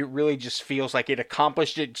 like it really just feels like it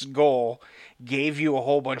accomplished its goal, gave you a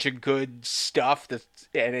whole bunch of good stuff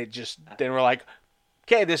and it just, then we're like,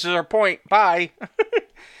 okay, this is our point, bye.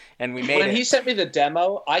 And we made When it. he sent me the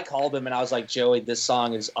demo, I called him and I was like, Joey, this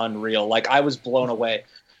song is unreal. Like, I was blown away,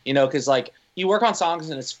 you know, because like you work on songs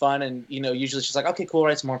and it's fun, and you know, usually it's just like, okay, cool,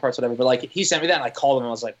 write some more parts, whatever. But like he sent me that and I called him and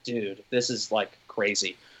I was like, dude, this is like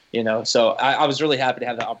crazy, you know. So I was really happy to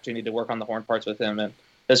have the opportunity to work on the horn parts with him, and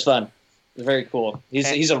it was fun. It was very cool.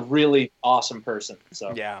 He's a really awesome person.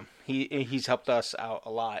 So Yeah, he's helped us out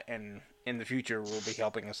a lot, and in the future will be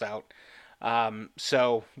helping us out.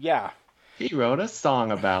 So yeah, He wrote a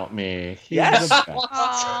song about me. He's Yes. the best.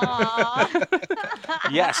 Aww.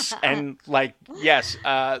 yes, and like yes.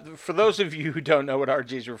 For those of you who don't know what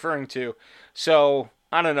RJ is referring to, so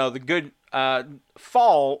I don't know, the good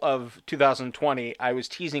fall of 2020, I was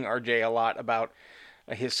teasing RJ a lot about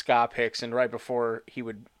his ska picks, and right before he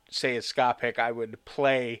would say his ska pick, I would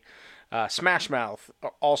play Smash Mouth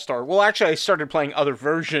All Star. Well, actually, I started playing other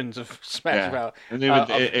versions of Smash Mouth. And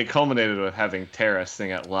it culminated with having Tara sing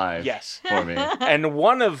it live Yes. for me. And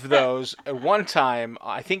one of those, at one time,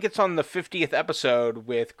 I think it's on the 50th episode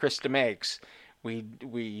with Chris DeMakes,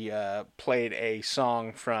 we played a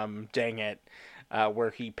song from Dang It, where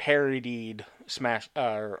he parodied Smash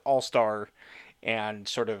All Star, and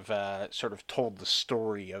sort of told the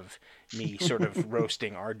story of me sort of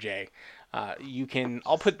roasting RJ.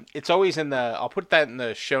 I'll put that in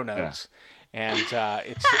the show notes. And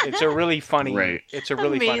it's a really funny, Great. it's a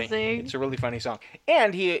really Amazing. funny song.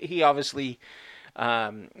 And he obviously,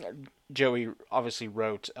 Joey obviously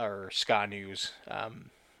wrote our Ska News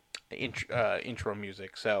intro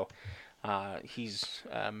music. So he's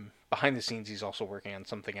behind the scenes. He's also working on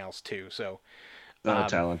something else too. So So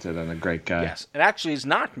talented and a great guy. Yes, it actually is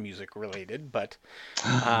not music related, but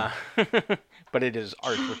but it is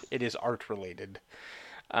art. It is art related.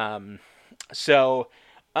 Um, so,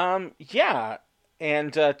 yeah,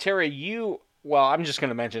 and Tara, well, I'm just going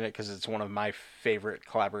to mention it because it's one of my favorite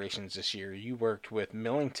collaborations this year. You worked with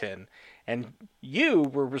Millington, and you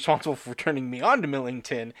were responsible for turning me on to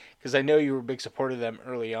Millington because I know you were a big supporter of them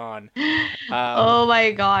early on. Oh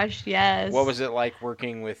my gosh, yes. What was it like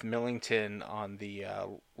working with Millington on the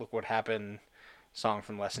 "Look What Happened" song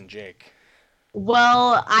from Les and Jake?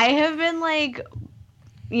 Well, I have been like,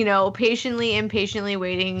 impatiently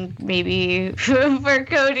waiting maybe for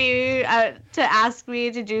Cody to ask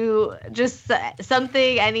me to do just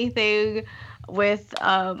something, anything with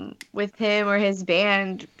him or his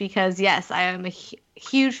band, because yes, I am a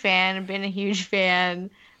huge fan. I've been a huge fan,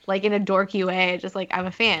 like in a dorky way, just like I'm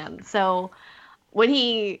a fan. So when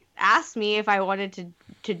he asked me if I wanted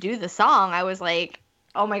to do the song, I was like,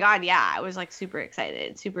 oh my god, yeah, I was like super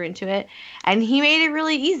excited, super into it, and he made it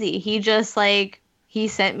really easy. He just like he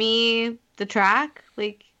sent me the track,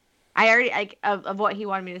 like I already like of what he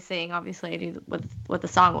wanted me to sing. Obviously, I knew what the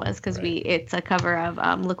song was because it's a cover of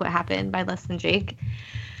 "Look What Happened" by Less Than Jake,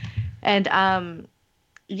 and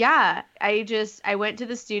yeah, I went to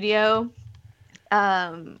the studio.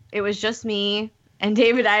 It was just me and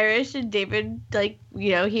David Irish, and David, like,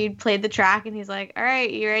 he played the track and he's like, all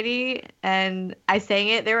right, you ready? And I sang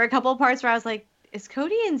it. There were a couple parts where I was like, is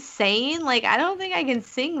Cody insane? Like, I don't think I can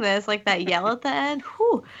sing this, like that yell at the end.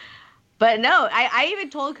 Whew. But no, I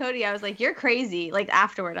even told Cody, I was like, you're crazy. Like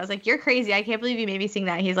afterward, I was like, you're crazy. I can't believe you made me sing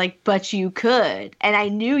that. He's like, but you could. And I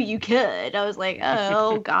knew you could. I was like,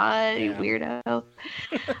 oh God, you weirdo.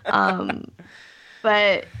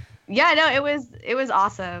 But yeah, no, it was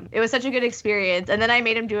awesome. It was such a good experience. And then I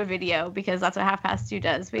made him do a video because that's what Half Past Two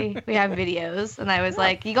does. We have videos, and I was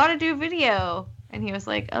like, you got to do a video. And he was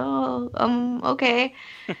like, oh, okay.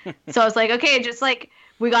 So I was like, okay, just like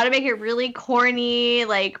we got to make it really corny,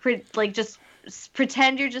 like just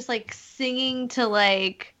pretend you're just like singing to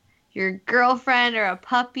like your girlfriend or a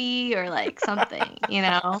puppy or like something,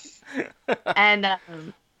 And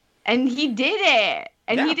he did it.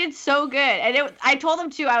 And he did so good. And I told him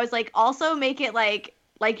too, I was like, also make it like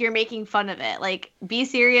you're making fun of it. Like be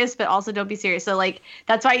serious, but also don't be serious. So like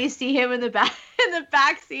that's why you see him in the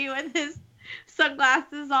back seat with his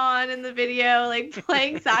sunglasses on in the video, like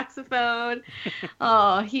playing saxophone.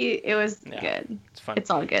 It was good. It's fun. It's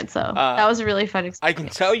all good. So that was a really fun experience. I can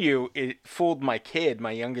tell you, it fooled my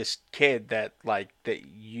youngest kid, that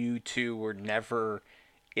you two were never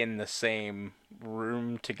in the same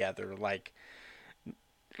room together. Like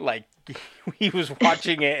he was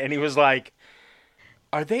watching it and he was like,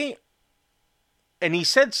 are they? And he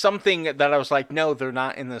said something that I was like, no, they're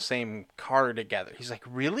not in the same car together. He's like,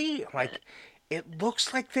 really? Like, it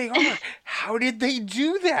looks like they are. How did they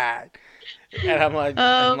do that? And I'm like,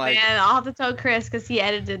 man, I'll have to tell Chris because he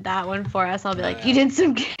edited that one for us. I'll be like, you did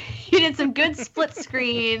some good split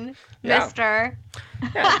screen, Mister.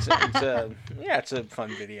 Yeah, it's a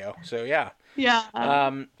fun video. So yeah.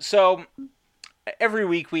 Yeah. So every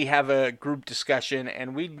week we have a group discussion,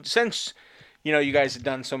 and since you guys have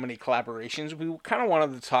done so many collaborations, we kind of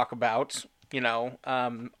wanted to talk about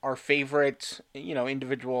our favorite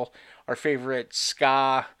our favorite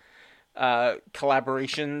ska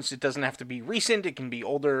collaborations. It doesn't have to be recent; it can be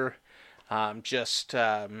older. I'll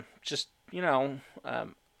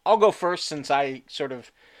go first since I sort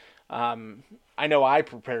of. I know I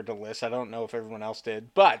prepared the list. I don't know if everyone else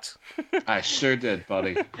did, but I sure did,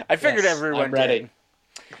 buddy. I figured Yes, everyone I'm ready. did.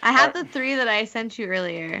 I have the 3 that I sent you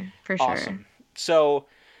earlier for sure. Awesome.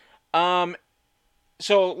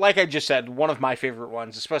 So, like I just said, one of my favorite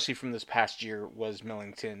ones, especially from this past year, was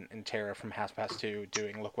Millington and Tara from Half Past Two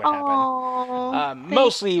doing "Look What Happened."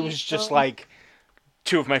 Mostly, it was just like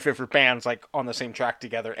two of my favorite bands like on the same track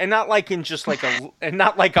together, and not like in just like and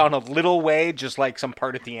not like on a little way, just like some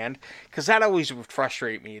part at the end, because that always would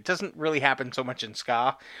frustrate me. It doesn't really happen so much in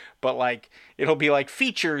ska, but like it'll be like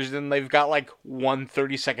features and they've got like 1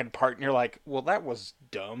 30-second part and you're like, well, that was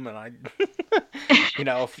dumb. And I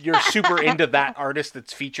if you're super into that artist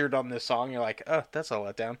that's featured on this song, you're like, oh, that's a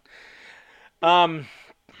letdown.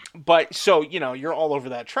 But so, you're all over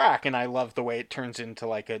that track, and I love the way it turns into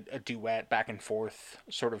like a duet back and forth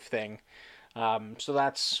sort of thing. So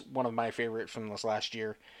that's one of my favorite from this last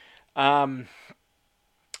year. One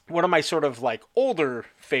of my sort of like older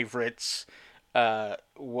favorites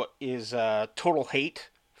what is Total Hate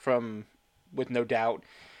from With No Doubt,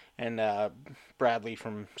 and Bradley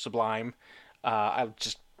from Sublime. I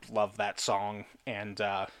just love that song, and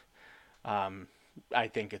I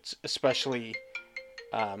think it's especially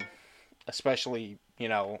especially,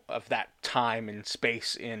 of that time and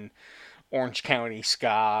space in Orange County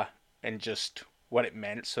ska and just what it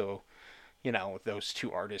meant. So, those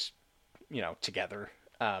two artists, together.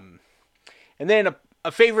 And then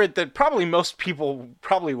a favorite that probably most people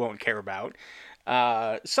probably won't care about.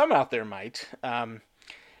 Some out there might.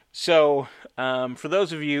 So, for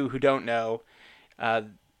those of you who don't know,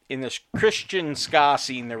 in this Christian ska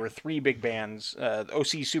scene, there were three big bands: the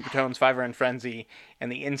OC Supertones, Five Iron Frenzy,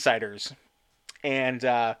 and the Insiders. And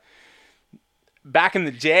back in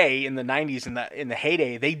the day, in the '90s, in the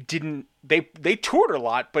heyday, they toured a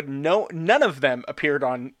lot, but none of them appeared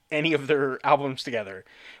on any of their albums together,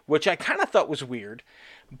 which I kind of thought was weird.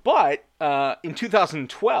 But in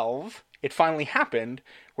 2012, it finally happened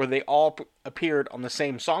where they all appeared on the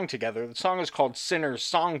same song together. The song is called Sinner's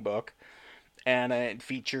Songbook, and it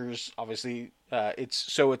features, obviously,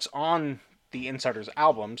 it's on the Insiders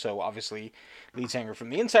album, so obviously lead singer from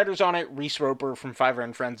the Insiders on it, Reese Roper from Five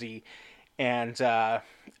Iron Frenzy, and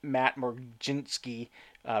Matt Morginski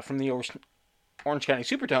from the Orange County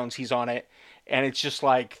Supertones, he's on it, and it's just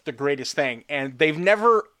like the greatest thing. And they've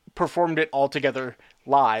never performed it all together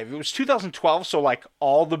live. It was 2012, so like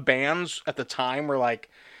all the bands at the time were like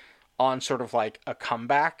on sort of like a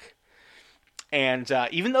comeback. And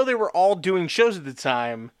even though they were all doing shows at the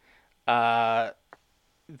time,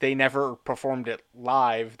 they never performed it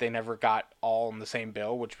live. They never got all on the same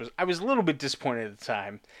bill, I was a little bit disappointed at the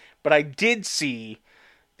time. But I did see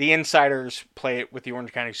the Insiders play it with the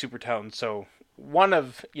Orange County Supertones, so one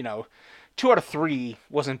of, 2 out of 3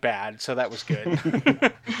 wasn't bad, so that was good.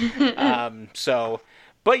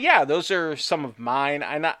 But yeah, those are some of mine.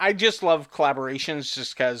 And I just love collaborations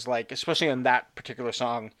just because, like, especially on that particular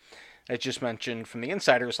song I just mentioned from the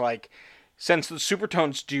Insiders, like, since the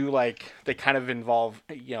Supertones do, like, they kind of involve,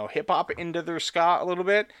 hip-hop into their ska a little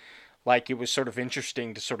bit, like, it was sort of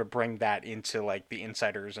interesting to sort of bring that into, like, the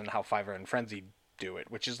Insiders and how Five Iron Frenzy do it,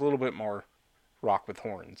 which is a little bit more rock with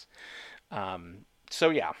horns. So,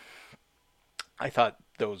 yeah, I thought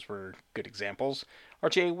those were good examples.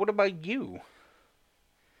 RJ, what about you?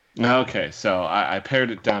 Okay, so I pared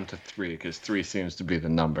it down to 3 because 3 seems to be the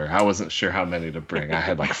number. I wasn't sure how many to bring. I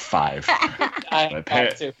had like 5. I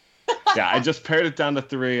had to. Yeah, I just pared it down to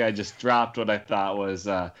 3. I just dropped what I thought was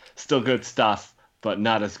still good stuff, but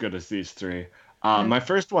not as good as these 3. My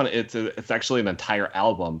first one, it's actually an entire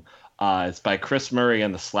album. It's by Chris Murray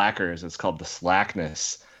and the Slackers. It's called The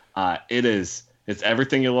Slackness. It's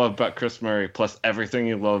everything you love about Chris Murray plus everything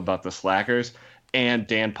you love about the Slackers. And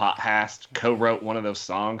Dan Pothast co-wrote one of those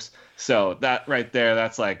songs. So that right there,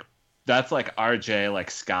 that's like RJ,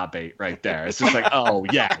 like ska bait right there. It's just like, oh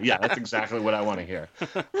yeah, that's exactly what I want to hear.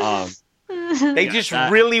 They just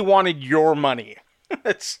really wanted your money.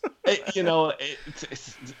 They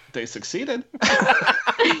succeeded. That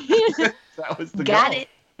was the Got goal.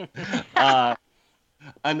 it.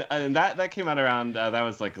 And that came out around that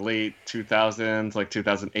was like late 2000s, like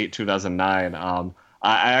 2008, 2009.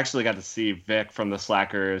 I actually got to see Vic from the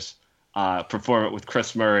Slackers perform it with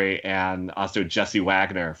Chris Murray, and also Jesse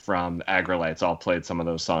Wagner from Agrolites all played some of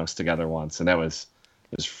those songs together once, and it was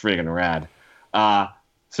friggin' rad.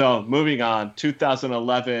 So moving on,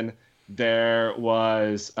 2011, there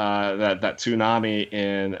was that tsunami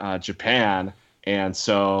in Japan, and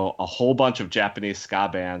so a whole bunch of Japanese ska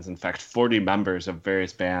bands, in fact 40 members of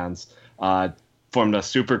various bands, formed a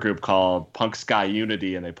supergroup called Punk Ska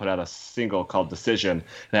Unity, and they put out a single called Decision.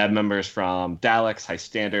 They had members from Daleks, High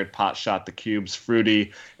Standard, Potshot, The Cubes,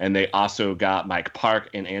 Fruity, and they also got Mike Park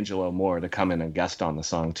and Angelo Moore to come in and guest on the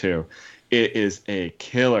song too. It is a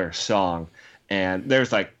killer song, and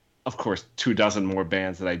there's like, of course, 24 more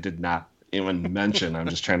bands that I did not even mention. I'm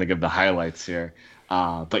just trying to give the highlights here.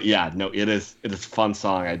 But yeah, no, it is a fun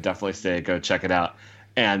song. I definitely say go check it out.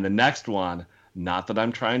 And the next one, not that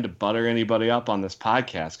I'm trying to butter anybody up on this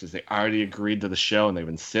podcast because they already agreed to the show and they've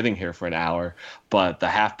been sitting here for an hour, but the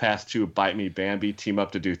 2:30 Bite Me Bambi team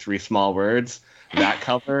up to do 3 small words. That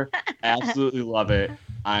cover, absolutely love it.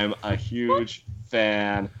 I'm a huge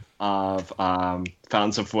fan of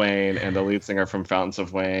Fountains of Wayne and the lead singer from Fountains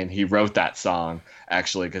of Wayne. He wrote that song,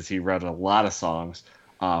 actually, because he wrote a lot of songs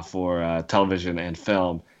for television and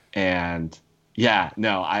film. And yeah,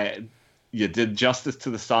 no, you did justice to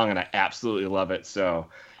the song, and I absolutely love it. So,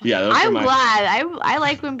 yeah, I'm glad. I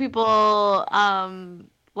like when people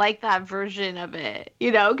like that version of it,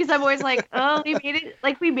 because I'm always like, oh,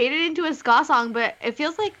 we made it into a ska song, but it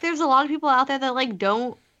feels like there's a lot of people out there that like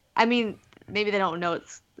don't. I mean, maybe they don't know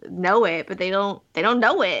it, but they don't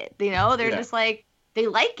know it. They're just like they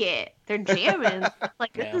like it. They're jamming.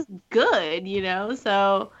 Like this is good.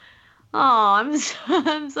 So, oh,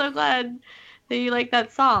 I'm so glad that you like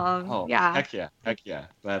that song. Oh, Yeah. heck yeah.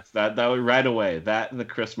 That was right away. That and the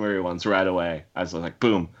Chris Murray ones right away. I was like,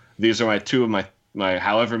 boom. These are my two of my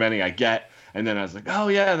however many I get. And then I was like, oh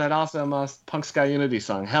yeah, that awesome Punk Sky Unity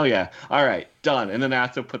song. Hell yeah. All right, done. And then I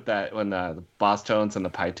have to put that when the Boss Tones and the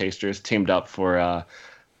Pie Tasters teamed up for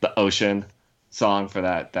the Ocean song for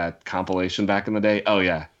that compilation back in the day. Oh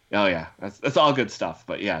yeah. That's all good stuff.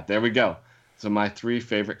 But yeah, there we go. So my 3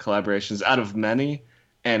 favorite collaborations out of many.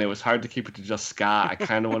 And it was hard to keep it to just ska. I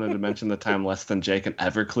kind of wanted to mention the time Less Than Jake and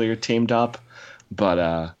Everclear teamed up,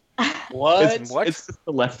 but What? it's just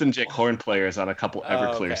the Less Than Jake horn players on a couple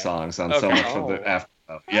Everclear okay. songs on Okay. so much of Oh. the after.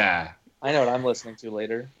 Yeah, I know what I'm listening to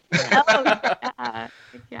later. Oh, yeah.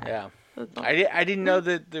 Yeah. That's all. I didn't know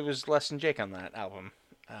that there was Less Than Jake on that album.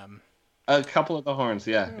 a couple of the horns.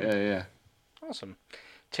 Yeah. Awesome.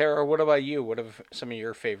 Tara, what about you? What are some of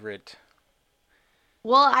your favorite?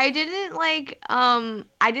 Well, I didn't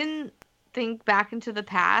think back into the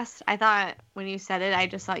past. I thought when you said it, I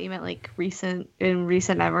just thought you meant like recent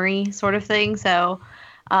memory sort of thing. So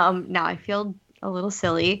now I feel a little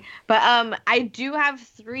silly. But I do have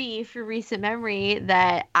 3 for recent memory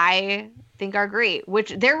that I think are great,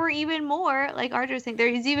 which there were even more, like Archer was saying, there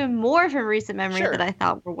is even more from recent memory Sure. that I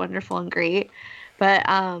thought were wonderful and great. But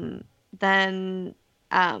then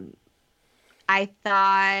I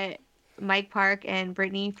thought Mike Park and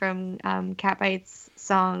Brittany from Cat Bites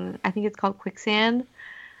song, I think it's called Quicksand.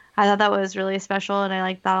 I thought that was really special and I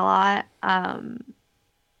liked that a lot.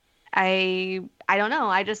 I don't know.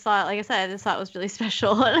 I just thought, like I said, I just thought it was really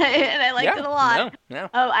special and I liked it a lot. No.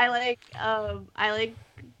 I like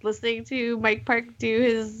listening to Mike Park do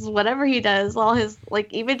his whatever he does, all his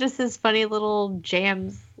like even just his funny little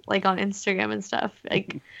jams like on Instagram and stuff.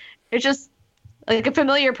 Like it's just like a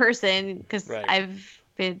familiar person because Right.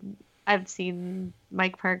 I've seen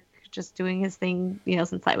Mike Park just doing his thing,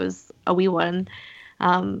 since I was a wee one,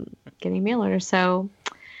 getting mail orders. So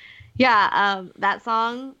yeah, that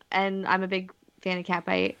song, and I'm a big fan of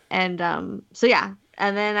Catbite, and so yeah.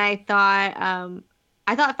 And then I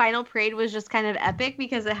thought Final Parade was just kind of epic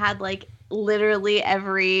because it had like literally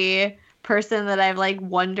every person that I've like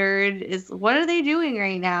wondered is what are they doing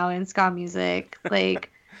right now in ska music, like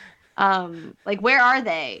where are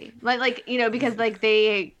they, because like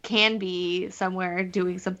they can be somewhere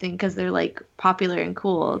doing something because they're like popular and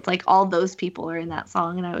cool. It's like all those people are in that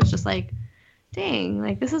song, and I was just like, dang,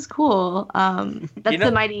 like this is cool. That's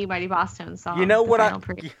the Mighty Mighty Boss Tones song. You know the what Final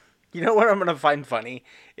Parade. You know what I'm gonna find funny?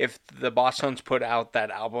 If the Boss Tones put out that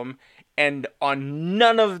album, and on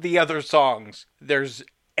none of the other songs there's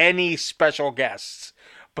any special guests,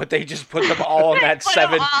 but they just put them all in that Put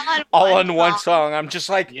them all on one song. I'm just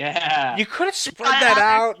like, Yeah. you could have spread got that others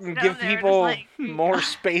out to and go give there, just people like, more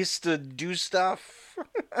space to do stuff.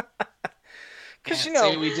 Because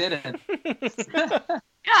Say we didn't.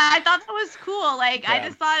 Yeah, I thought that was cool. Like, I Yeah.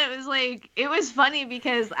 just thought it was funny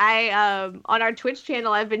because I, on our Twitch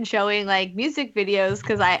channel, I've been showing like music videos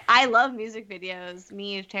because I love music videos.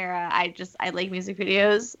 Me and Tara, I like music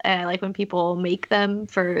videos and I like when people make them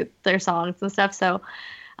for their songs and stuff. So,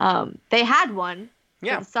 they had one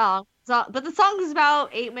Yeah. for the song. So, but the song is about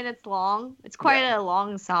 8 minutes long. It's quite a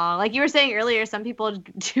long song. Like you were saying earlier, some people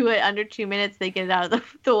do it under 2 minutes. They get it out of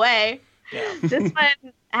the way. Yeah. This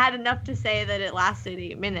one had enough to say that it lasted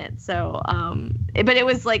 8 minutes. So, but it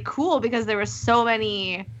was like cool because there were so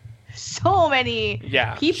many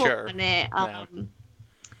people sure. on it. Yeah.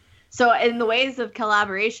 So in the ways of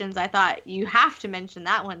collaborations, I thought you have to mention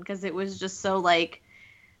that one because it was just so like,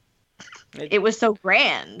 it was so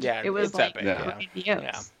grand. Yeah, it was it's like epic,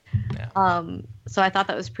 grandiose. Yeah. So I thought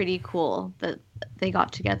that was pretty cool that they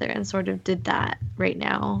got together and sort of did that right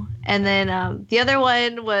now. And then the other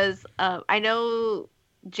one was I know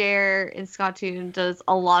Jer in Scottoon does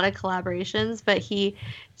a lot of collaborations, but he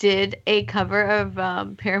did a cover of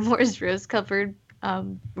Paramore's Rose-Colored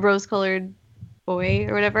Boy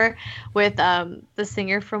or whatever with the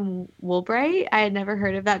singer from Woolbright. I had never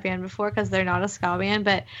heard of that band before because they're not a ska band,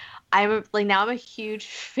 but I'm a huge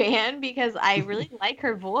fan because I really like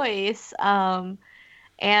her voice. And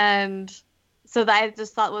so that I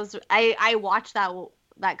just thought I watched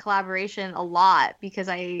that collaboration a lot because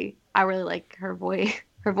I really like her voice.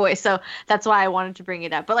 So that's why I wanted to bring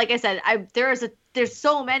it up. But like I said, there's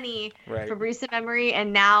so many Right. from recent memory,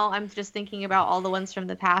 and now I'm just thinking about all the ones from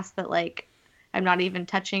the past that like I'm not even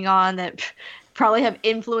touching on that probably have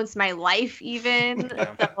influenced my life even.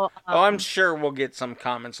 Yeah. So, Oh, I'm sure we'll get some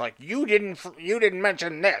comments like, you didn't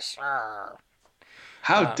mention this. Arr."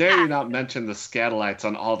 How dare you not mention the Scatolites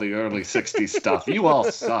on all the early 60s stuff? You all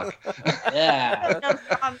suck. Yeah.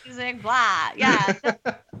 music, blah. Yeah.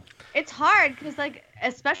 it's hard because like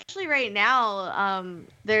especially right now,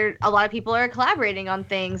 there a lot of people are collaborating on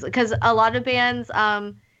things because a lot of bands,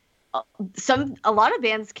 a lot of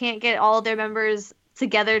bands can't get all of their members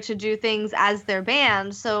together to do things as their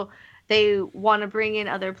band, so they want to bring in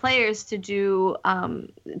other players to do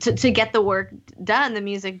to get the work done, the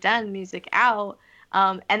music done, music out,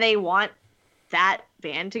 and they want that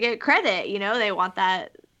band to get credit. You know, they want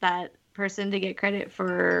that person to get credit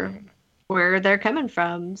for where they're coming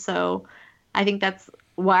from. So I think that's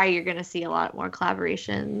why you're going to see a lot more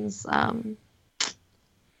collaborations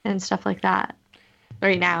and stuff like that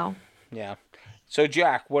right now. Yeah. So,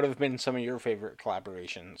 Jack, what have been some of your favorite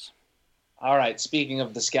collaborations? All right, speaking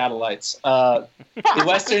of the Scatolites, the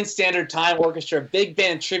Western Standard Time Orchestra Big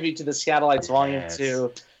Band Tribute to the Scatolites Volume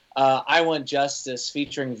 2. I Want Justice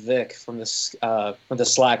featuring Vic from the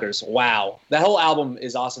Slackers. Wow. That whole album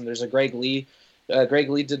is awesome. There's a Greg Lee. Greg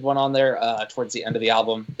Lee did one on there towards the end of the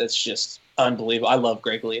album. That's just unbelievable. I love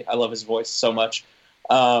Greg Lee. I love his voice so much.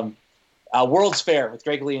 World's Fair with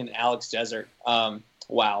Greg Lee and Alex Desert.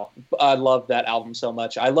 Wow. I love that album so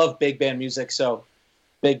much. I love big band music, so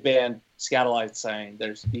big band Scatolites,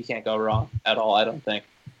 you can't go wrong at all, I don't think.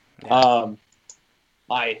 Yeah.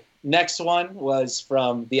 My next one was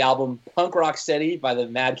from the album Punk Rock Steady by the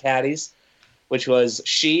Mad Caddies, which was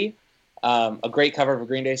She, a great cover of a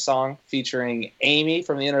Green Day song featuring Amy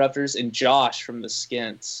from the Interrupters and Josh from the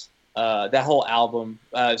Skins. That whole album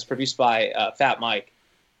is produced by Fat Mike.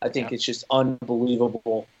 I think it's just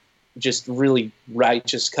unbelievable, just really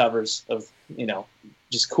righteous covers of,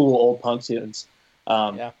 just cool old punk tunes.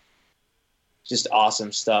 Just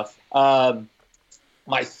awesome stuff.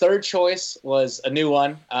 My third choice was a new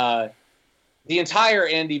one. The entire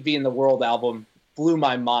Andy B in the World album blew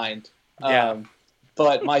my mind.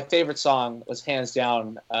 But my favorite song was hands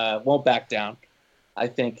down Won't Back Down. I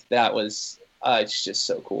think that was it's just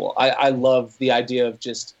so cool. I love the idea of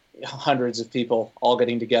just hundreds of people all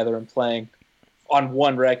getting together and playing on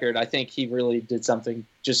one record. I think he really did something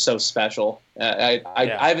just so special.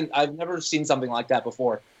 I've never seen something like that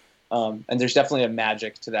before. And there's definitely a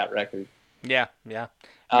magic to that record. Yeah.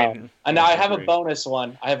 And now I have a bonus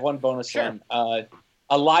one. I have one bonus one.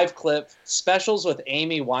 A live clip, specials with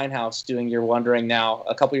Amy Winehouse doing You're Wondering Now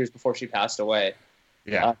a couple years before she passed away.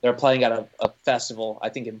 Yeah. They're playing at a festival, I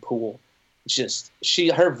think in Poole. Just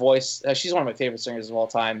her voice, she's one of my favorite singers of all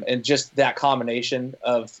time. And just that combination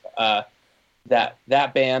of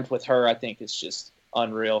that band with her, I think is just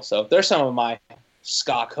unreal. So there's some of my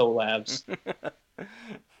ska collabs.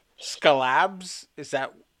 Scalabs? Is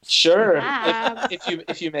that sure?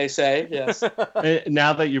 if you may say, yes.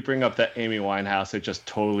 Now that you bring up that Amy Winehouse, it just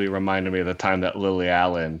totally reminded me of the time that Lily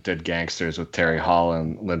Allen did Gangsters with Terry Hall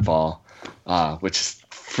and Lindvall, which is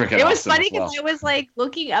freaking awesome. It was funny because I was like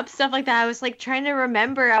looking up stuff like that. I was like trying to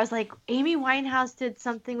remember. I was like, Amy Winehouse did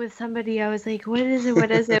something with somebody. I was like, what is it?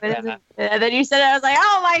 What is it? What is it? And then you said it. I was like,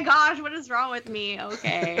 oh my gosh, what is wrong with me?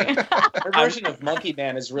 Okay. Her version of Monkey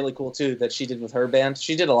Man is really cool too that she did with her band.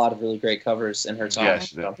 She did a lot of really great covers in her time. Yeah,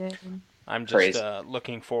 she did. I'm just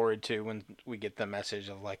looking forward to when we get the message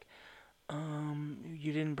of like,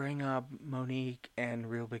 you didn't bring up Monique and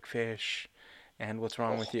Real Big Fish. And what's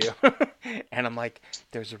wrong with you? And I'm like,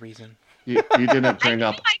 there's a reason. You didn't bring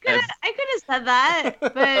up. I could have said that,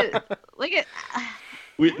 but look at.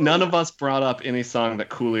 None of us brought up any song that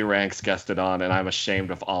Cooley Ranks guested on, and I'm ashamed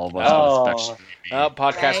of all of us. Especially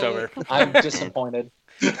podcast over. I'm disappointed.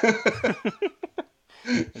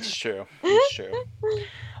 It's true.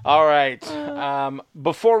 All right.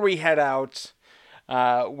 Before we head out,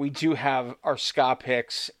 we do have our ska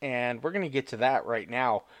picks, and we're going to get to that right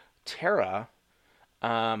now. Tara,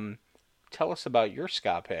 tell us about your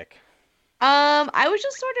ska pick. I was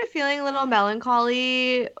just sort of feeling a little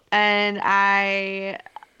melancholy, and I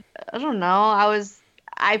don't know.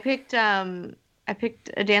 I picked a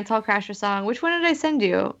Dance Hall Crasher song. Which one did I send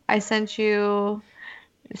you? I sent you.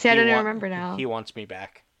 See, I don't even remember now. He Wants Me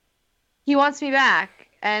Back. He Wants Me Back,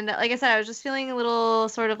 and like I said, I was just feeling a little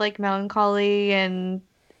sort of like melancholy, and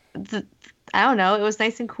I don't know. It was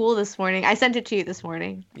nice and cool this morning. I sent it to you this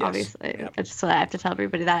morning, obviously. Yep. I have to tell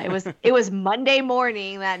everybody that it was Monday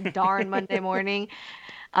morning, that darn Monday morning,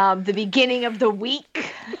 the beginning of the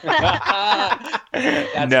week. No.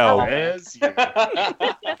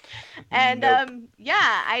 And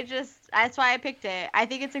that's why I picked it. I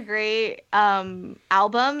think it's a great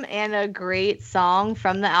album and a great song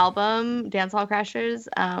from the album, Dance Hall Crashers.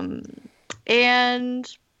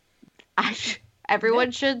 And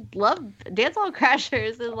everyone should love Dance Hall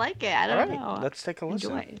Crashers and like it. I don't know. Let's take a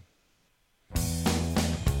listen. Enjoy.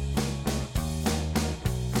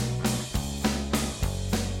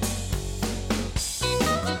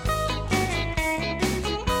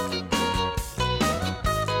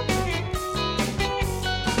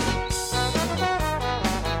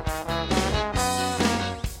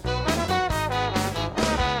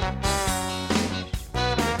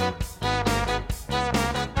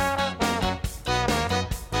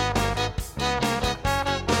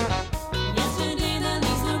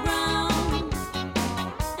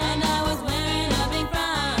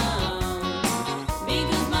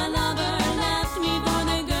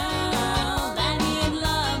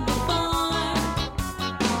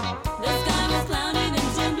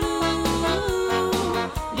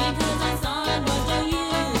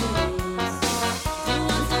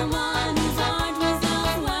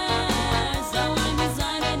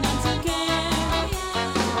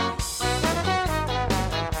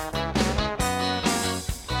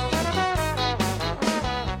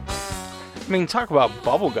 mean, talk about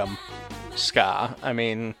bubblegum ska. I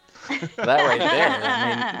mean, that right there. I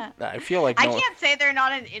mean, I feel like I no. can't say they're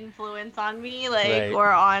not an influence on me, like, Right.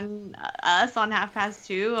 or on us on Half Past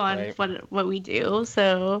Two on Right. what we do.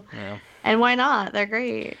 So, Yeah. and why not? They're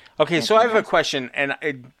great. Okay, I so I think have a question, and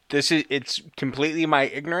it's completely my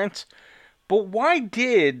ignorance, but why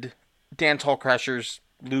did Dance Hall Crashers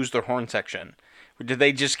lose their horn section? Did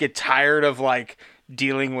they just get tired of like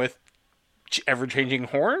dealing with ever-changing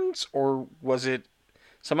horns, or was it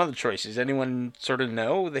some other choices? Anyone sort of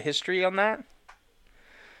know the history on that?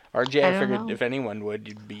 RJ, I I don't figured know. if anyone would,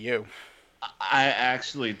 it'd be you. I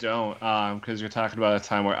actually don't, because you're talking about a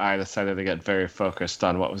time where I decided to get very focused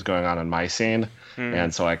on what was going on in my scene,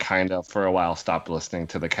 and so I kind of, for a while, stopped listening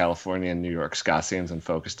to the California and New York ska scenes and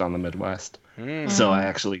focused on the Midwest. So I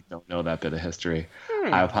actually don't know that bit of history.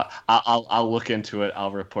 I'll look into it.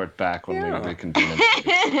 I'll report back when Yeah. we reconvene.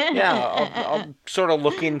 Yeah, I'll sort of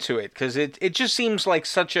look into it because it just seems like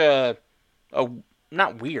such a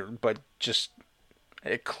not weird, but just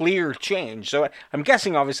a clear change. So I'm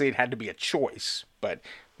guessing obviously it had to be a choice, but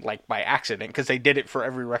like by accident because they did it for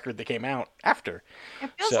every record that came out after. It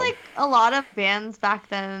feels So- like a lot of bands back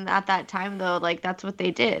then at that time though, like that's what they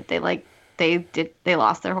did. They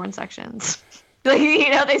lost their horn sections. Like,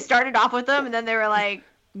 they started off with them and then they were like,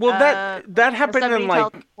 Well, that happened in somebody like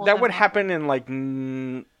tells people that them would off. happen in like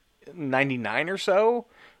 99 or so,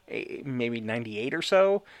 maybe 98 or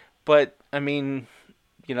so. But I mean,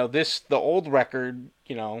 the old record,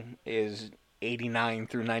 is 89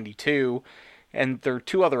 through 92, and their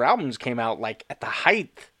two other albums came out like at the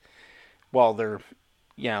height. Well, their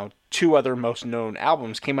two other most known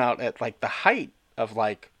albums came out at like the height of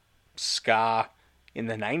like ska in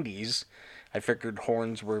the 90s. I figured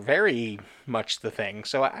horns were very much the thing.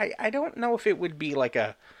 So I don't know if it would be like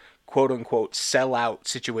a quote unquote sellout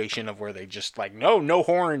situation of where they just like, no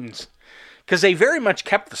horns. Because they very much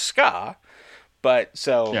kept the ska. But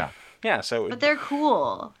so, so. but they're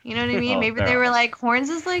cool. You know what I mean? Oh, Maybe they're they were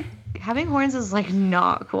awesome. like, having horns is like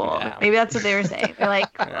not cool. Yeah. Maybe that's what they were saying. They're like,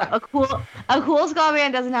 a cool ska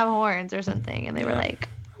band doesn't have horns or something. And they were like,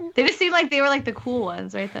 they just seemed like they were like the cool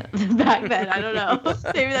ones right then, back then. I don't know.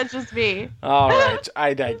 Maybe that's just me. All right,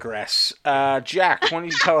 I digress. Jack, why don't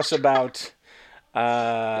you tell us about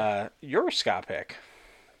your ska pick?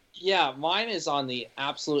 Yeah, mine is on the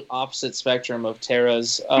absolute opposite spectrum of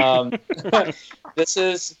Tara's. This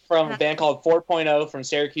is from a band called 4.0 from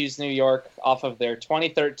Syracuse, New York, off of their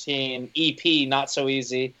 2013 EP, Not So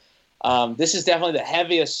Easy. This is definitely the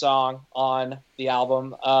heaviest song on the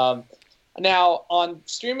album. Now, on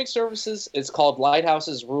streaming services, it's called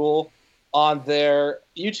Lighthouse's Rule. On their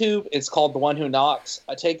YouTube, it's called The One Who Knocks.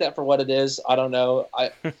 I take that for what it is. I don't know.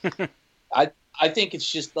 I think it's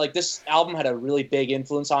just like this album had a really big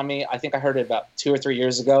influence on me. I think I heard it about 2 or 3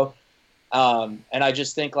 years ago. And I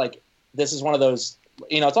just think like this is one of those,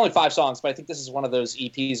 it's only 5 songs, but I think this is one of those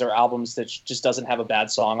EPs or albums that just doesn't have a bad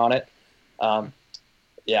song on it.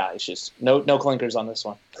 Yeah, it's just no clinkers on this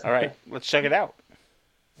one. All right, let's check it out.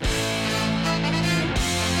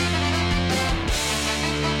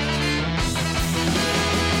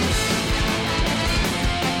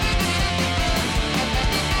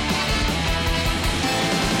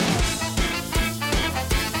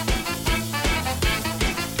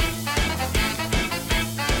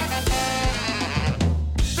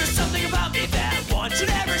 There's something about me that one should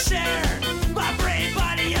ever share. My brain,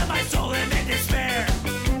 body, and my soul am in despair.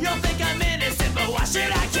 You'll think I'm innocent, but why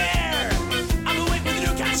should I care? I'm awake with a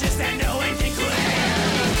new conscience that no one can clear.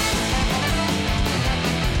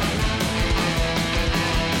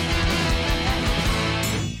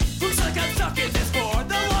 Looks like I'm stuck in this for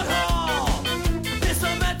the long haul. This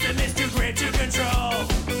momentum is too great to control.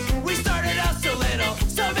 We started out so little,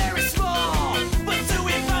 so very small, but soon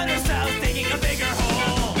we found ourselves digging a bigger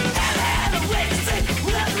hole. And had a way to sink,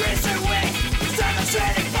 without the razor wing.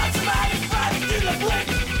 Demonstrating thoughts of mine and fighting through the blink.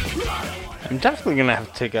 I'm definitely gonna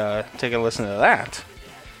have to take a listen to that.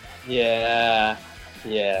 Yeah,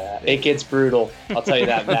 it gets brutal. I'll tell you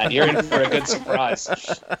that, Matt. You're in for a good surprise.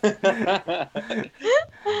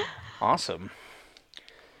 Awesome.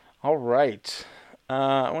 All right.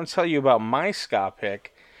 I want to tell you about my ska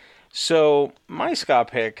pick. So, my ska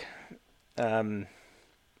pick, sorry,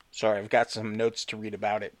 I've got some notes to read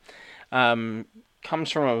about it,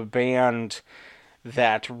 comes from a band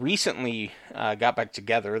that recently got back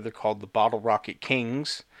together. They're called the Bottle Rocket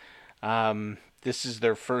Kings. This is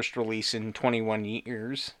their first release in 21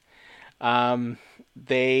 years.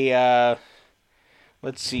 They,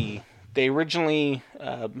 let's see, they originally,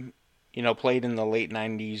 played in the late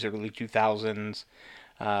 90s, early 2000s.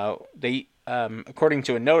 They, according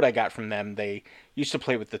to a note I got from them, they used to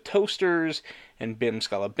play with the Toasters and Bim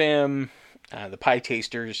Scala Bim, the Pie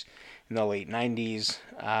Tasters in the late 90s.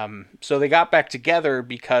 So they got back together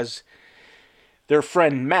because their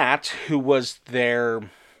friend Matt, who was their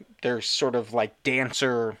sort of like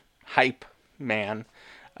dancer hype man,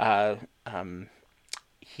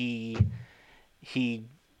 he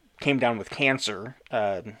came down with cancer,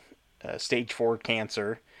 stage 4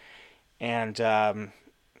 cancer, and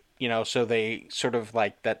so they sort of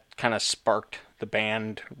like that kind of sparked the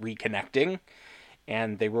band reconnecting,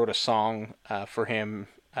 and they wrote a song for him.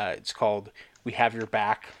 It's called "We Have Your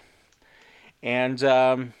Back," and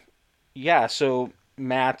so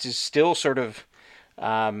Matt is still sort of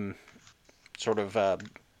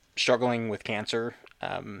struggling with cancer.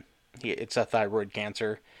 It's a thyroid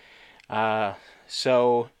cancer. But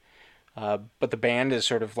the band has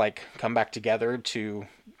sort of like come back together to,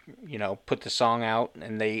 put the song out,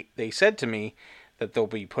 and they said to me that they'll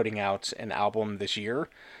be putting out an album this year.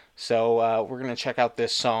 So we're going to check out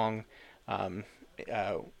this song,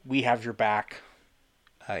 "We Have Your Back,"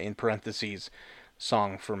 in parentheses,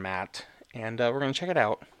 song for Matt, and we're going to check it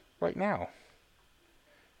out right now.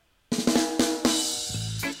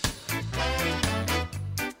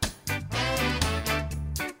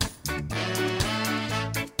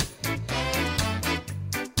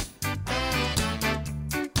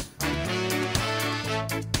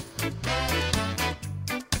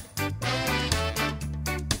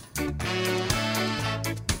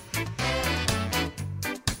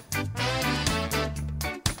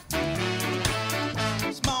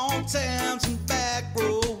 Small towns and back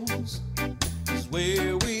roads is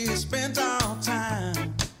where we spent our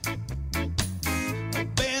time. A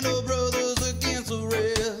band of brothers against the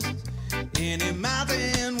rest. Any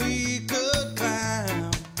mountain we could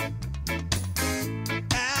climb.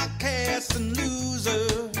 Outcasts and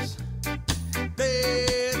losers,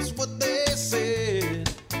 that's what they said.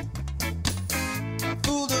 I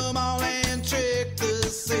fooled them all and tricked the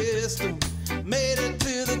system. Made it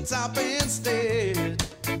to the top instead.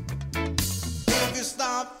 If you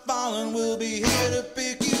stop falling, we'll be here to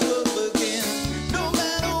pick you up again. No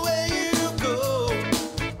matter where you go,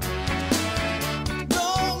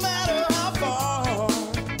 no matter how far.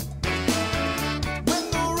 When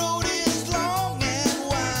the road is long and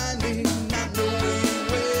winding, not knowing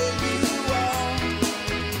where you are.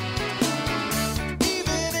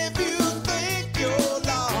 Even if you think you're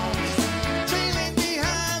lost, trailing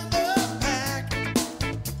behind the pack.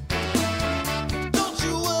 Don't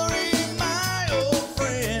you worry, my old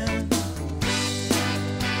friend.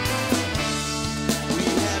 We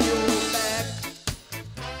have your back.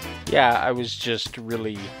 Yeah, I was just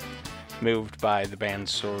really moved by the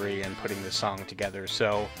band's story and putting this song together.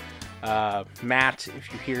 So, Matt,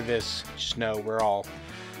 if you hear this, just know we're all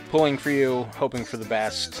pulling for you, hoping for the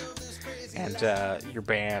best, and your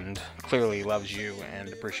band clearly loves you and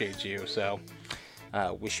appreciates you. So,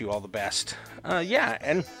 wish you all the best.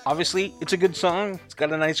 And obviously, it's a good song. It's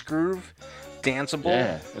got a nice groove, danceable.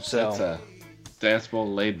 Yeah, it's so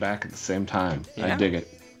danceable, laid back at the same time. Yeah. I dig it.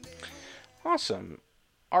 awesome.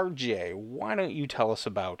 RJ, why don't you tell us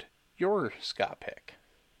about your ska pick?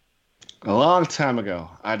 A long time ago,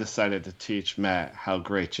 I decided to teach Matt how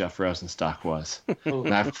great Jeff Rosenstock was.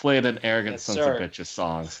 And I've played an Arrogant Yes, Sons sir. of Bitches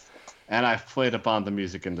songs. And I've played a Bond the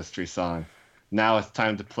Music Industry song. Now it's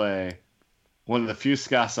time to play one of the few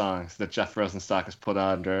ska songs that Jeff Rosenstock has put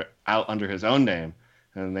out under his own name.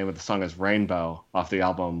 And the name of the song is Rainbow off the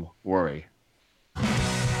album Worry.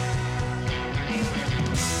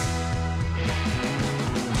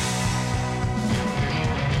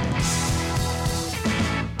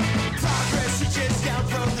 Progress reaches down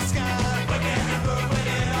from the sky. We can remember when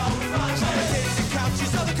it all was fun. Politics and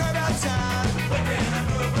couches on the curb outside. We can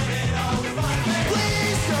remember when it all was fun.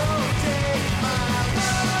 Please don't take my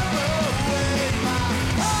love away, my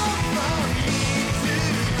hope from me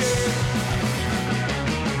today.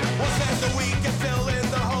 We'll spend the weekend filling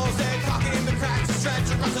the holes and caulking the cracks and stretch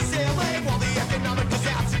across the ceiling while the economic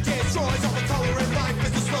disaster destroys all the color in life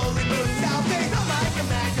as it slowly moves out. They not like a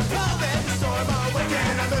Mac and Pub and the storm away.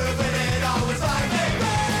 Can I move when it all was like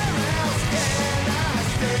where else can I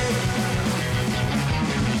stay?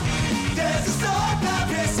 There's a storm out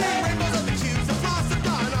here, saying rainbows on the cubes of blossom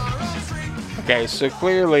on our own street. Okay, so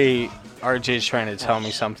clearly RJ's trying to tell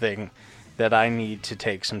me something that I need to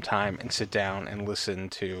take some time and sit down and listen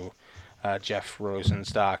to Jeff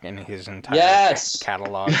Rosenstock and his entire Yes.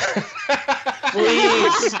 catalog.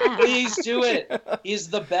 Please do it. He's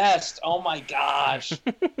the best. Oh my gosh.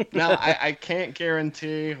 Now, I can't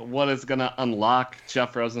guarantee what is going to unlock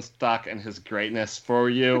Jeff Rosenstock and his greatness for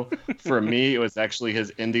you. For me, it was actually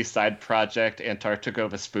his indie side project, Antarctico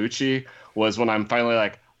Vespucci, was when I'm finally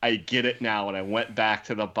like, I get it now. And I went back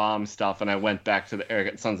to the bomb stuff, and I went back to the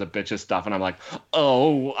Arrogant Sons of Bitches stuff, and I'm like,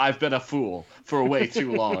 oh, I've been a fool for way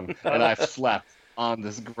too long, and I've slept on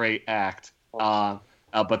this great act.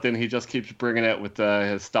 But then he just keeps bringing it with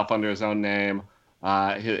his stuff under his own name.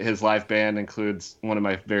 His live band includes one of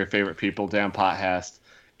my very favorite people, Dan Pothast.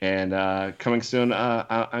 And coming soon,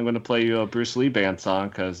 I'm going to play you a Bruce Lee band song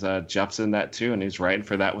because Jeff's in that too, and he's writing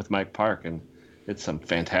for that with Mike Park, and it's some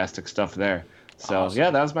fantastic stuff there. So, Awesome. yeah,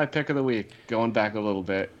 that was my pick of the week, going back a little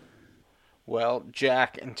bit. Well,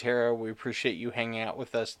 Jack and Tara, we appreciate you hanging out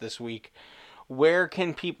with us this week. Where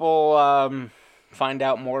can people find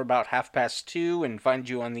out more about Half Past Two and find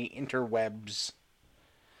you on the interwebs?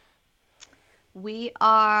 We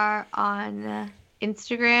are on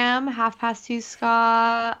Instagram, Half Past Two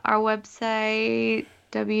Ska, our website,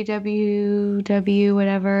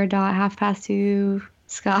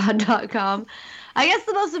 www.halfpast2ska.com. I guess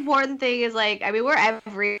the most important thing is, like, I mean, we're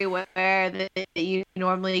everywhere that you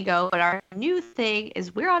normally go, but our new thing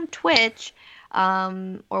is we're on Twitch,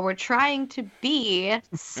 or we're trying to be,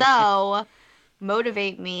 so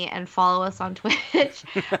motivate me and follow us on Twitch.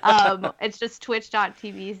 It's just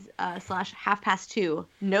twitch.tv/halfpast2.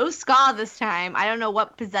 No ska this time. I don't know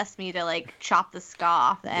what possessed me to, like, chop the ska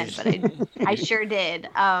off the end, but I sure did.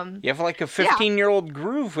 You have like a 15-year-old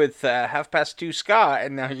groove with Half Past Two ska,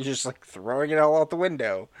 and now you're just like throwing it all out the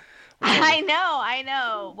window. I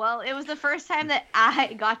know. Well, it was the first time that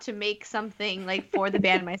I got to make something, like, for the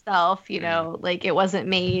band myself, you know, like, it wasn't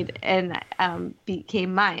made and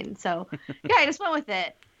became mine. So, yeah, I just went with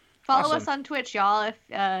it. Follow Awesome. us on Twitch, y'all,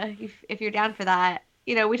 if you're down for that.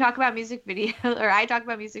 You know, we talk about music videos, or I talk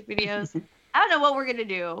about music videos. I don't know what we're going to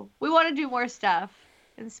do. We want to do more stuff.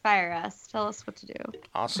 Inspire us. Tell us what to do.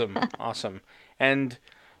 Awesome. And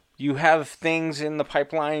you have things in the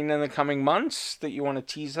pipeline in the coming months that you want to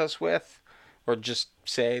tease us with? Or just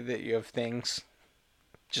say that you have things?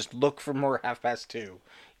 Just look for more Half Past Two.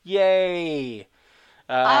 Yay!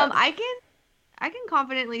 I can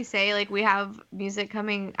confidently say, like, we have music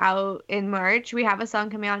coming out in March. We have a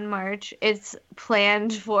song coming out in March. It's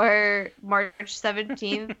planned for March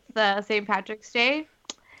 17th, St. Patrick's Day,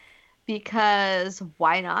 because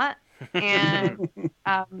why not? And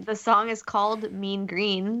the song is called Mean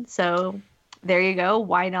Green, so there you go.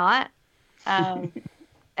 Why not? And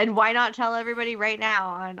why not tell everybody right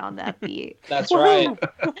now on the Upbeat? That's right.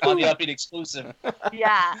 On the Upbeat exclusive.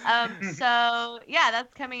 Yeah. So yeah,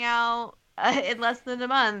 that's coming out in less than a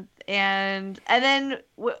month, and then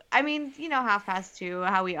I mean, you know, Half Past Two,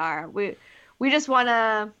 how we are. We just want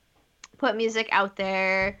to put music out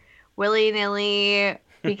there willy nilly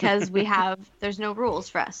because there's no rules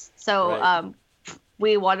for us. So Right.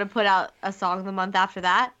 We want to put out a song the month after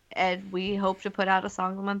that, and we hope to put out a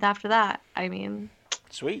song the month after that. I mean,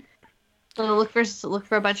 Sweet. so look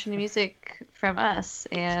for a bunch of new music from us,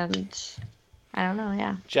 and I don't know,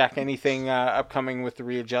 yeah. Jack, anything upcoming with the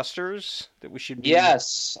Readjusters that we should be...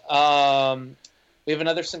 Yes. We have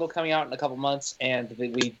another single coming out in a couple months, and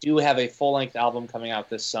we do have a full-length album coming out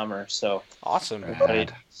this summer. So Awesome. everybody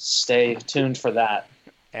stay tuned for that.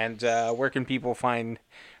 And where can people find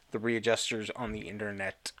the Readjusters on the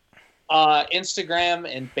internet? Instagram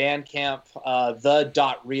and Bandcamp,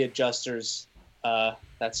 the.readjusters.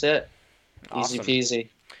 That's it. Awesome. Easy peasy.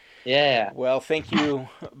 Yeah. Well, thank you.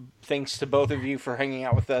 Thanks to both of you for hanging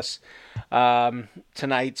out with us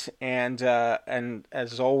tonight. And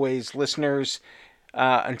as always, listeners,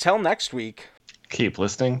 until next week, Keep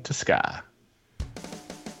listening to ska.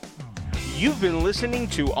 you've been listening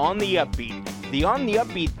to On the Upbeat. The On the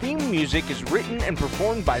Upbeat theme music is written and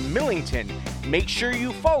performed by Millington. Make sure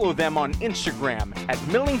you follow them on Instagram at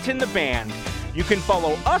Millington the Band. You can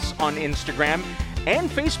follow us on Instagram and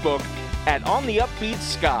Facebook at On the Upbeat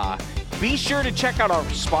Ska. Be sure to check out our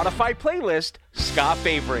Spotify playlist, Ska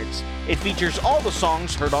Favorites. It features all the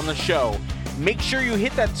songs heard on the show. Make sure you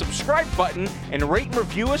hit that subscribe button and rate and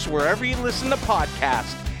review us wherever you listen to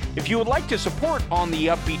podcasts. If you would like to support On the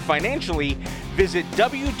Upbeat financially, visit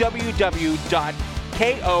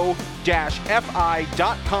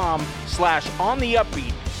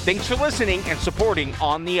www.ko-fi.com/ontheupbeat. Thanks for listening and supporting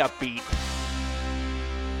On the Upbeat.